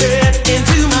my head,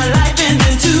 into my life and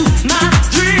into my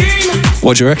dream.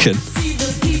 What do you reckon?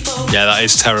 Yeah, that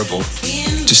is terrible. Do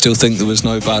you still think there was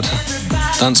no bad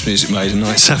dance music made in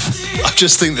 97? I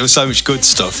just think there was so much good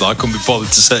stuff that I couldn't be bothered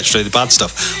to search through the bad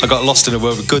stuff. I got lost in a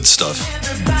world of good stuff.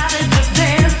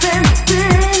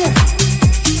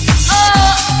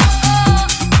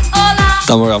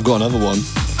 Don't worry, I've got another one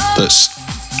that's,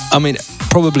 I mean,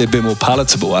 probably a bit more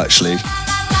palatable actually.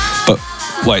 But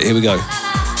wait, here we go.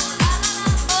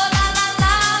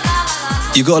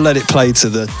 You've got to let it play to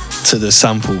the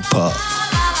sample part.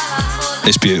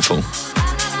 It's beautiful.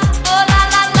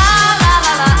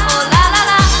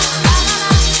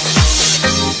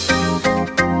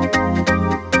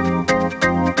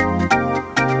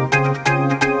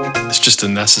 It's just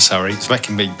unnecessary. It's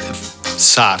making me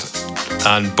sad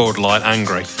and borderline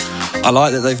angry. I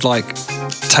like that they've like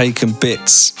taken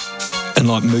bits and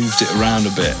like moved it around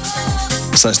a bit.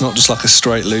 So it's not just like a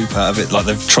straight loop out of it. Like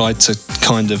they've tried to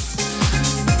kind of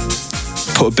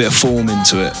put a bit of form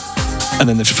into it. And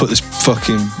then they've just put this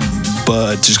fucking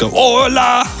bird to just go, oh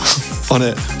la, on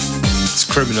it. It's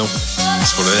criminal.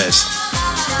 That's what it is.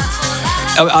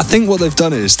 I think what they've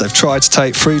done is they've tried to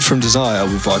take Freed From Desire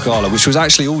with Vigala, which was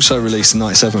actually also released in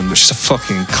 97, which is a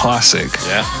fucking classic.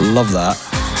 Yeah. Love that.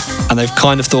 And they've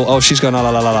kind of thought, oh, she's going la la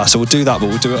la la la, so we'll do that, but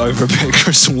we'll do it over a bit of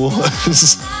Crystal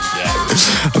Waters.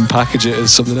 Yeah. And package it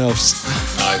as something else.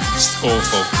 No, it's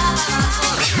awful.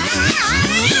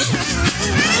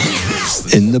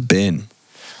 In the bin.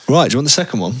 Right, do you want the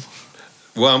second one?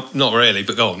 Well, not really,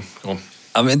 but go on.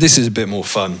 I mean, this is a bit more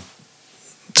fun,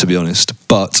 to be honest,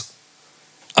 but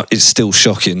it's still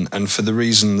shocking, and for the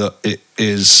reason that it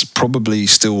is probably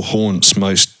still haunts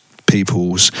most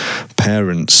people's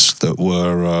parents that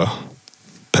were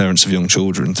parents of young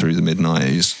children through the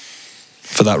mid-90s.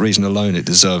 For that reason alone, it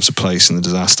deserves a place in the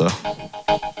Disaster.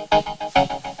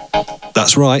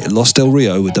 That's right, Los Del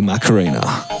Rio with the Macarena.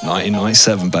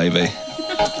 1997, baby.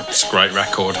 It's a great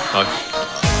record.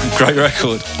 Great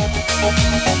record.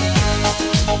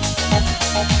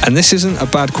 And this isn't a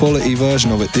bad quality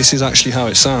version of it. This is actually how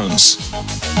it sounds.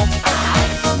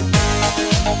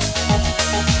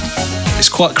 It's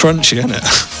quite crunchy, isn't it?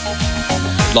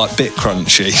 Like bit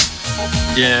crunchy.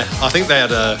 Yeah, I think they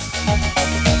had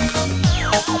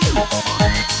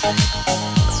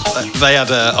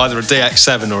either a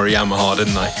DX7 or a Yamaha,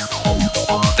 didn't they?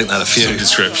 I think they had a few. Some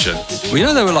description. Well, you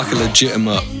know they were like a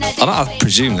legitimate. I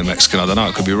presume they're Mexican. I don't know.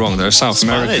 It could be wrong. They're South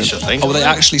Spanish, American. I think. Oh, were they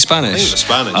actually Spanish? I think they were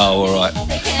Spanish. Oh, all right.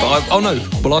 But no.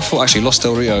 Well, I thought actually Los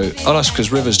Del Rio. Oh, that's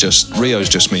because Rio's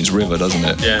just means river, doesn't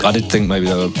it? Yeah. I did think maybe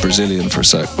they were Brazilian for a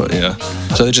sec, but yeah.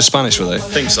 So they're just Spanish, were they? I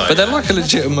think so. But they're like a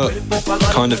legitimate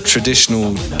kind of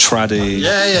traditional traddy.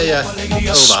 Yeah.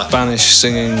 All that. Spanish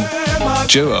singing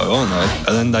duo, aren't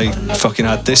they? And then they fucking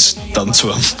had this done to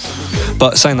them.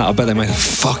 But saying that, I bet they made a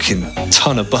fucking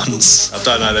ton of buns. I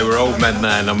don't know, they were old men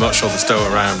then, I'm not sure they're still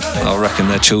around. I reckon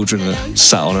their children are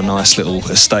sat on a nice little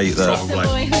estate there.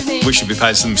 Probably. We should be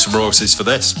paying some royalties for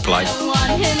this play.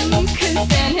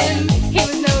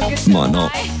 Might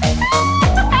not.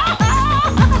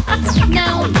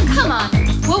 Now, come on.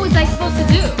 What was I supposed to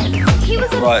do? He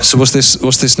was Right, so what's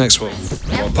this next one?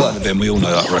 Well, put that in the bin, we all know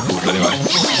that record, but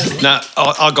anyway. Now,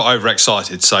 I got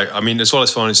overexcited, so, I mean, as well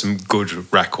as finding some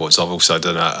good records, I've also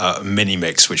done a mini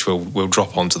mix, which we'll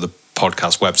drop onto the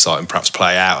podcast website and perhaps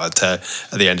play out at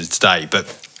the end of today. But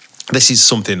this is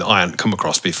something that I hadn't come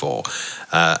across before,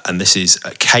 and this is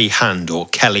K-Hand or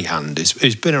Kelly Hand.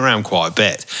 It's been around quite a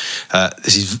bit.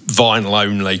 This is vinyl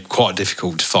only, quite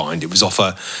difficult to find. It was off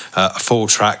a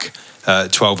 4-track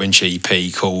 12-inch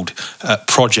EP called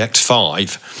Project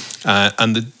 5,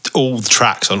 and all the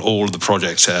tracks on all of the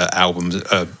Project albums,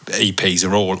 EPs,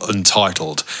 are all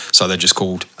untitled, so they're just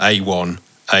called A1,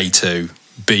 A2,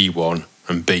 B1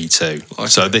 and B2. Okay.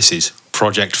 So this is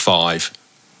Project 5,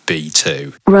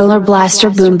 B2. Roller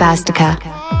Blaster Boombastica.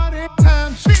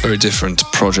 Very different to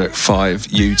Project 5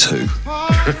 U2,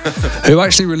 who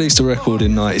actually released a record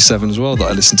in 97 as well that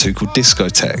I listened to called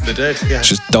Discotheque. They did, yeah.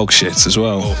 Which is dog shit as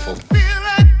well. Awful.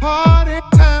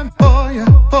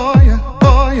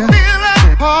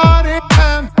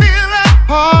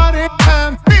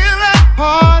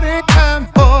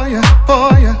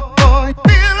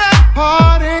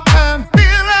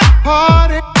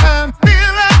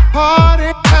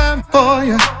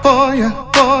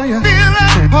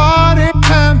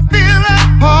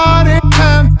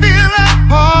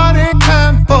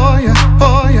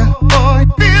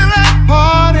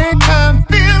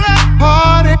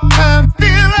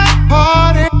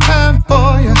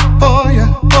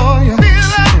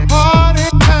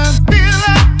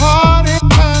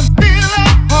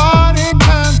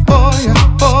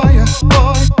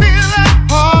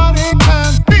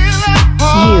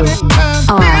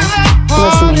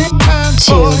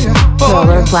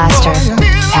 Blaster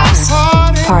House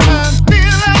Party.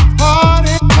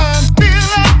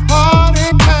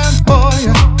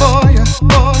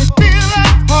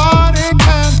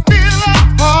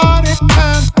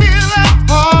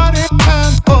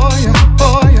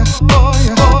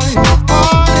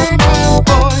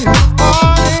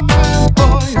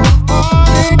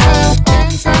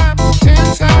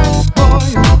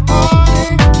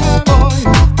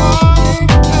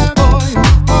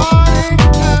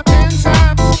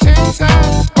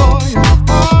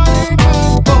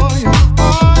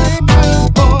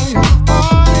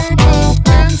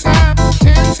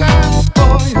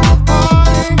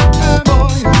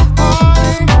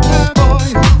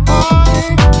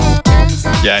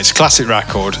 It's a classic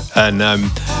record, and I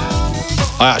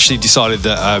actually decided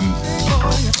that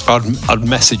I'd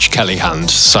message Kelly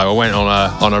Hand, so I went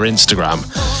on her Instagram,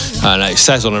 and it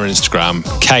says on her Instagram,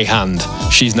 K Hand,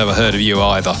 she's never heard of you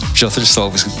either, which I just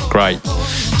thought was great.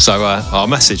 So I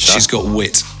messaged her. She's got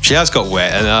wit. She has got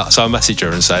wit, and so I messaged her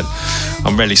and said,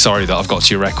 I'm really sorry that I've got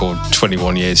to your record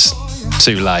 21 years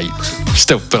too late,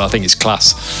 still, but I think it's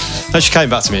class. And she came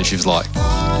back to me and she was like,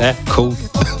 yeah, cool.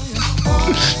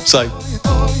 So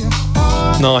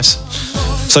nice.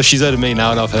 So she's heard of me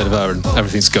now and I've heard of her and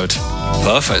everything's good.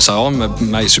 Perfect. So I'm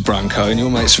mates with Branko and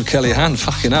you're mates with Kelly Hand.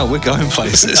 Fucking hell, we're going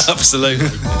places. Absolutely.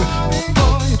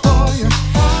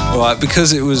 Right,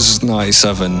 because it was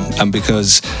 97 and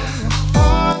because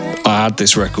I had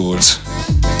this record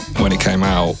when it came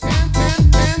out,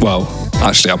 well,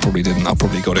 actually I probably didn't. I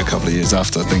probably got it a couple of years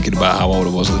after, thinking about how old I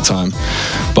was at the time.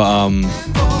 But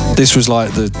This was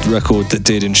like the record that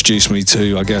did introduce me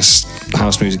to, I guess,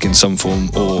 house music in some form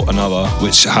or another,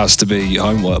 which has to be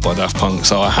Homework by Daft Punk.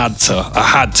 So I had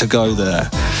to go there.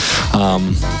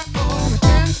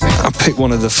 I picked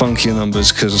one of the funkier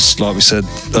numbers because, like we said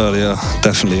earlier,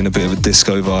 definitely in a bit of a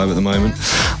disco vibe at the moment.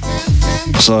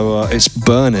 So it's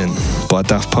Burning by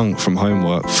Daft Punk from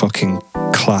Homework. Fucking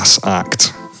class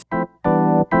act.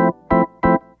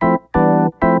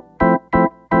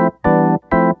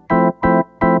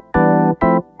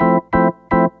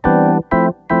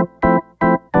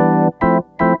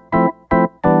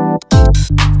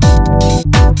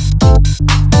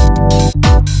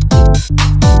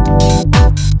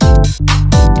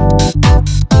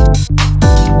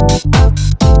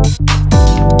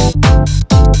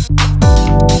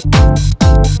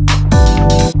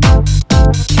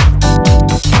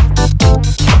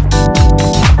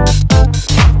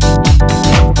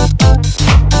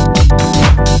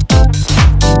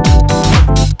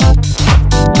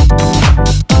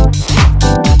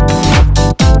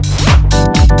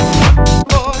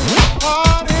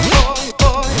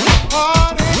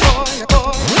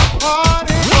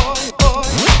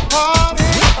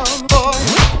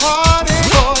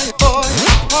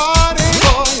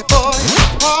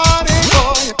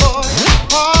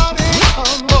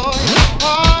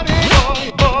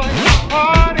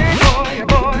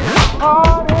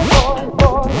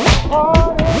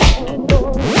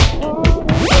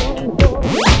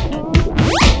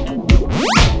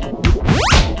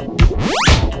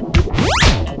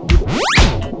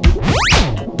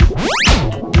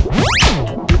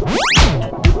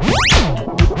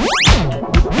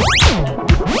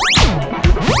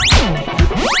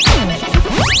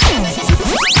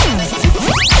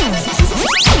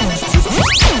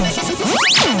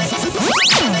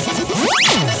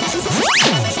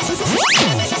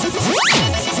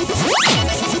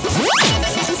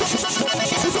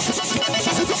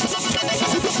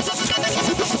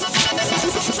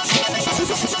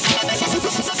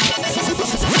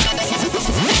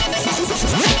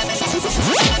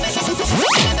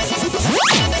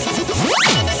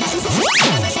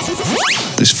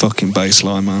 This fucking bass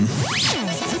line, man.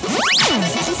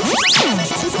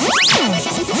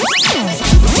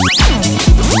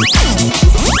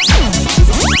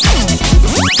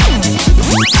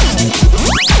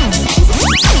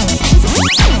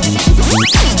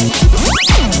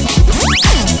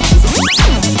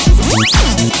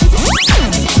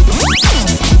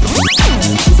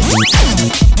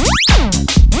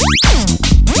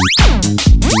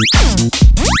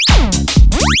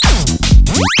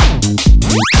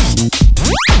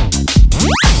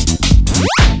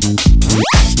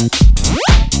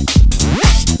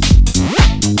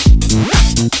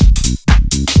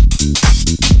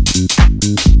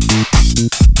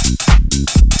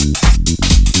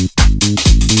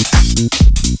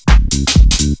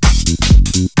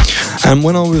 And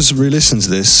when I was re-listening to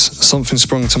this, something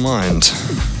sprung to mind,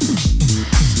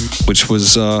 which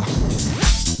was something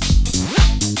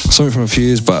from a few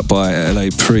years back by LA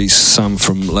Priest, Sam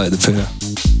from Late at the Pier.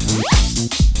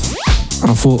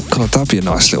 And I thought, God, that'd be a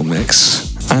nice little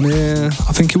mix. And I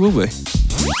think it will be.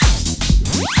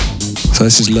 So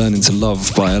this is Learning to Love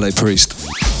by LA Priest.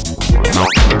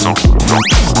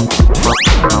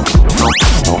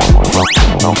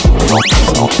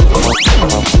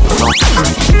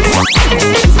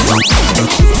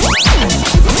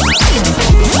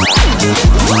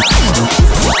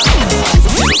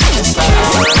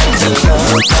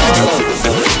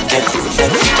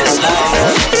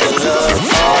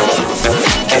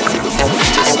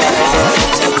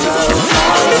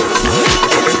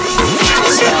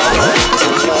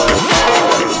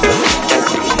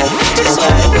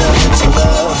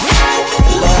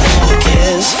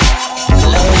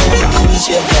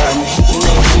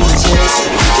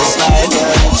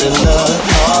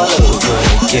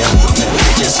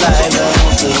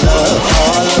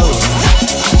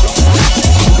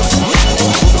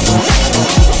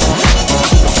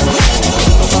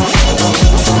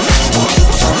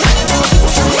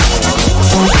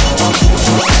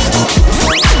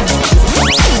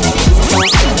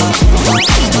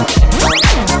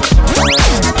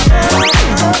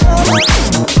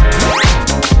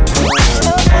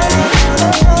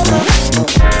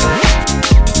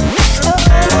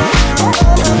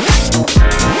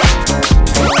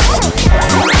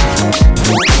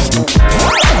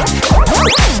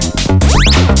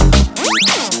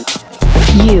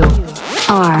 You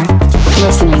are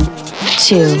listening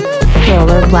to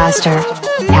Roller Blaster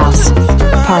House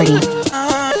Party.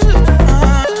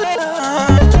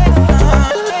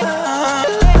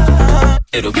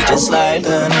 It'll be just like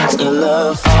learning to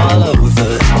love all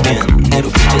over again.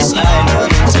 It'll be just like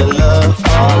learning to love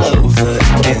all over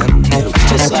again. It'll be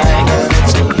just like learning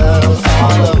to love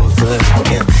all over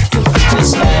again. It'll be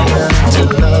just like learning to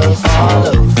love all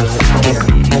over again.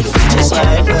 It'll be just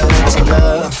like learning to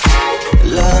love,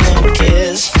 learning to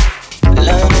kiss,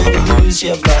 learning to lose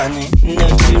your body,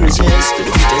 never to resist.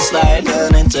 It'll be just like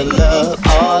learning to love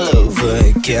all over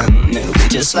again. It'll be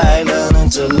just like learning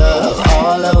to love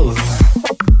all over.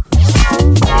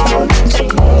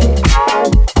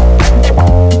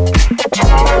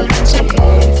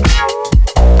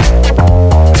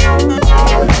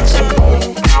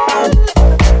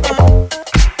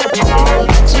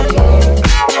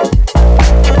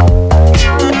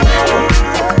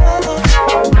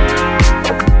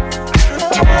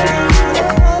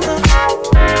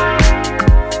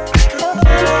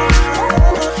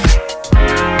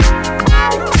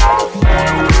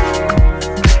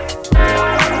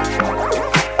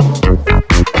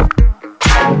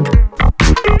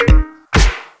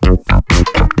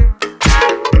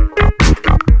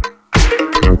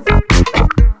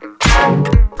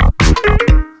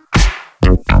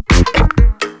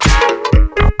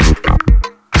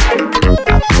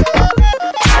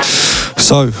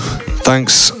 So,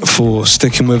 thanks for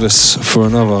sticking with us for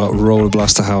another Roller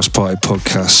Blaster House Party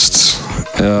podcast.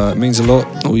 It means a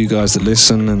lot, all you guys that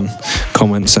listen and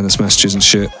comment, send us messages and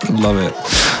shit. Love it.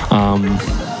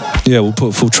 Yeah, we'll put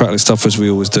a full track list up as we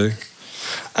always do.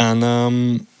 And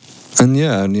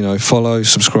yeah, and, you know, follow,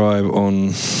 subscribe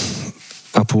on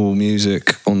Apple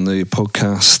Music, on the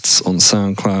podcasts, on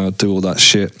SoundCloud, do all that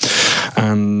shit.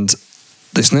 And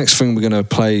this next thing we're going to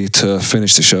play to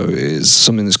finish the show is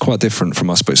something that's quite different from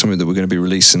us, but it's something that we're going to be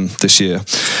releasing this year.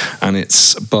 And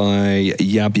it's by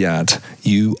Yab Yad.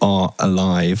 You Are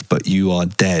Alive, But You Are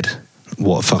Dead.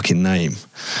 What a fucking name.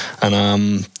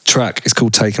 And track is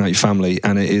called Taking Out Your Family,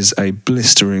 and it is a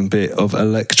blistering bit of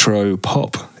electro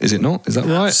pop. Is it not? Is that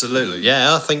right? Absolutely.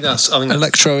 Yeah, I think that's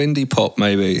electro indie pop,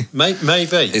 maybe. Maybe.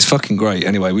 It's fucking great.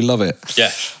 Anyway, we love it.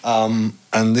 Yeah.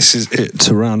 And this is it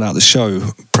to round out the show.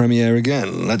 Premiere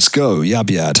again. Let's go. Yab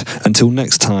Yad. Until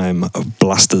next time,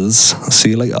 blasters.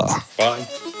 See you later. Bye.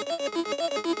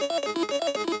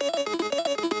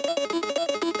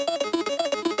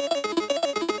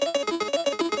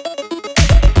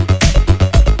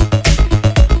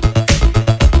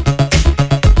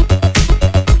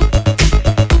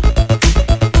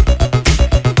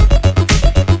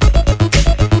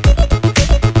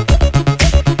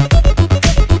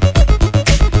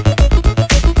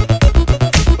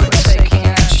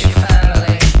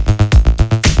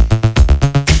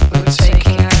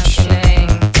 Taking out your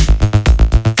name.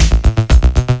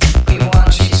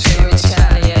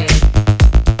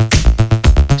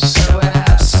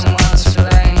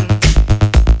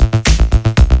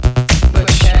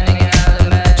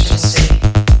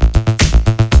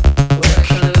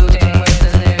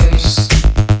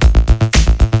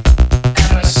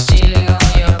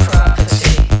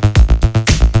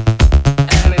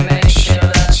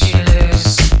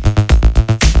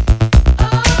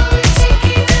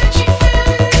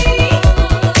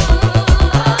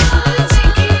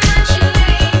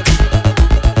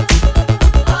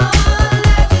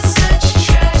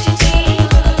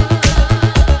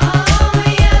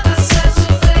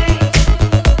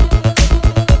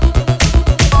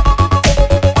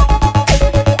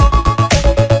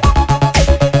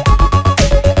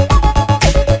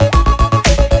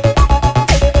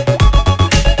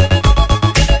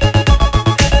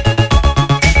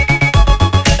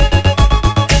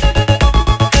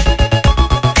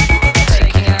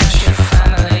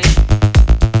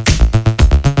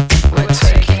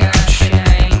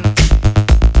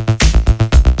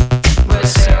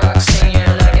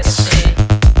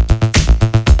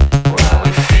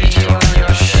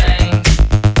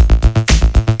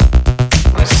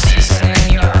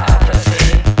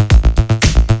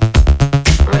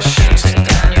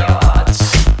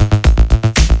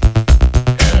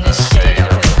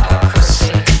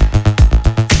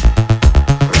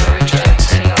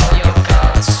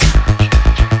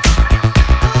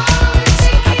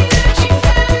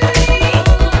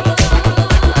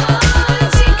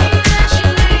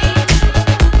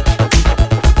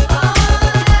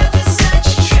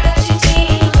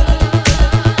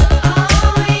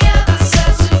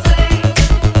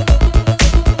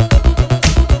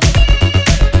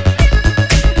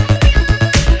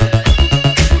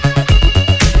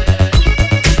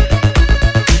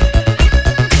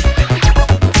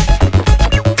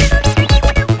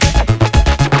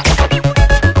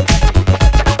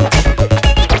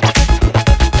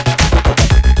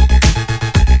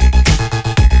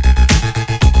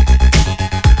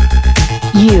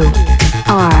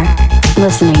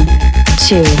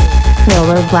 to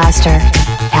Roller Blaster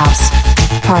House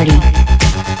Party.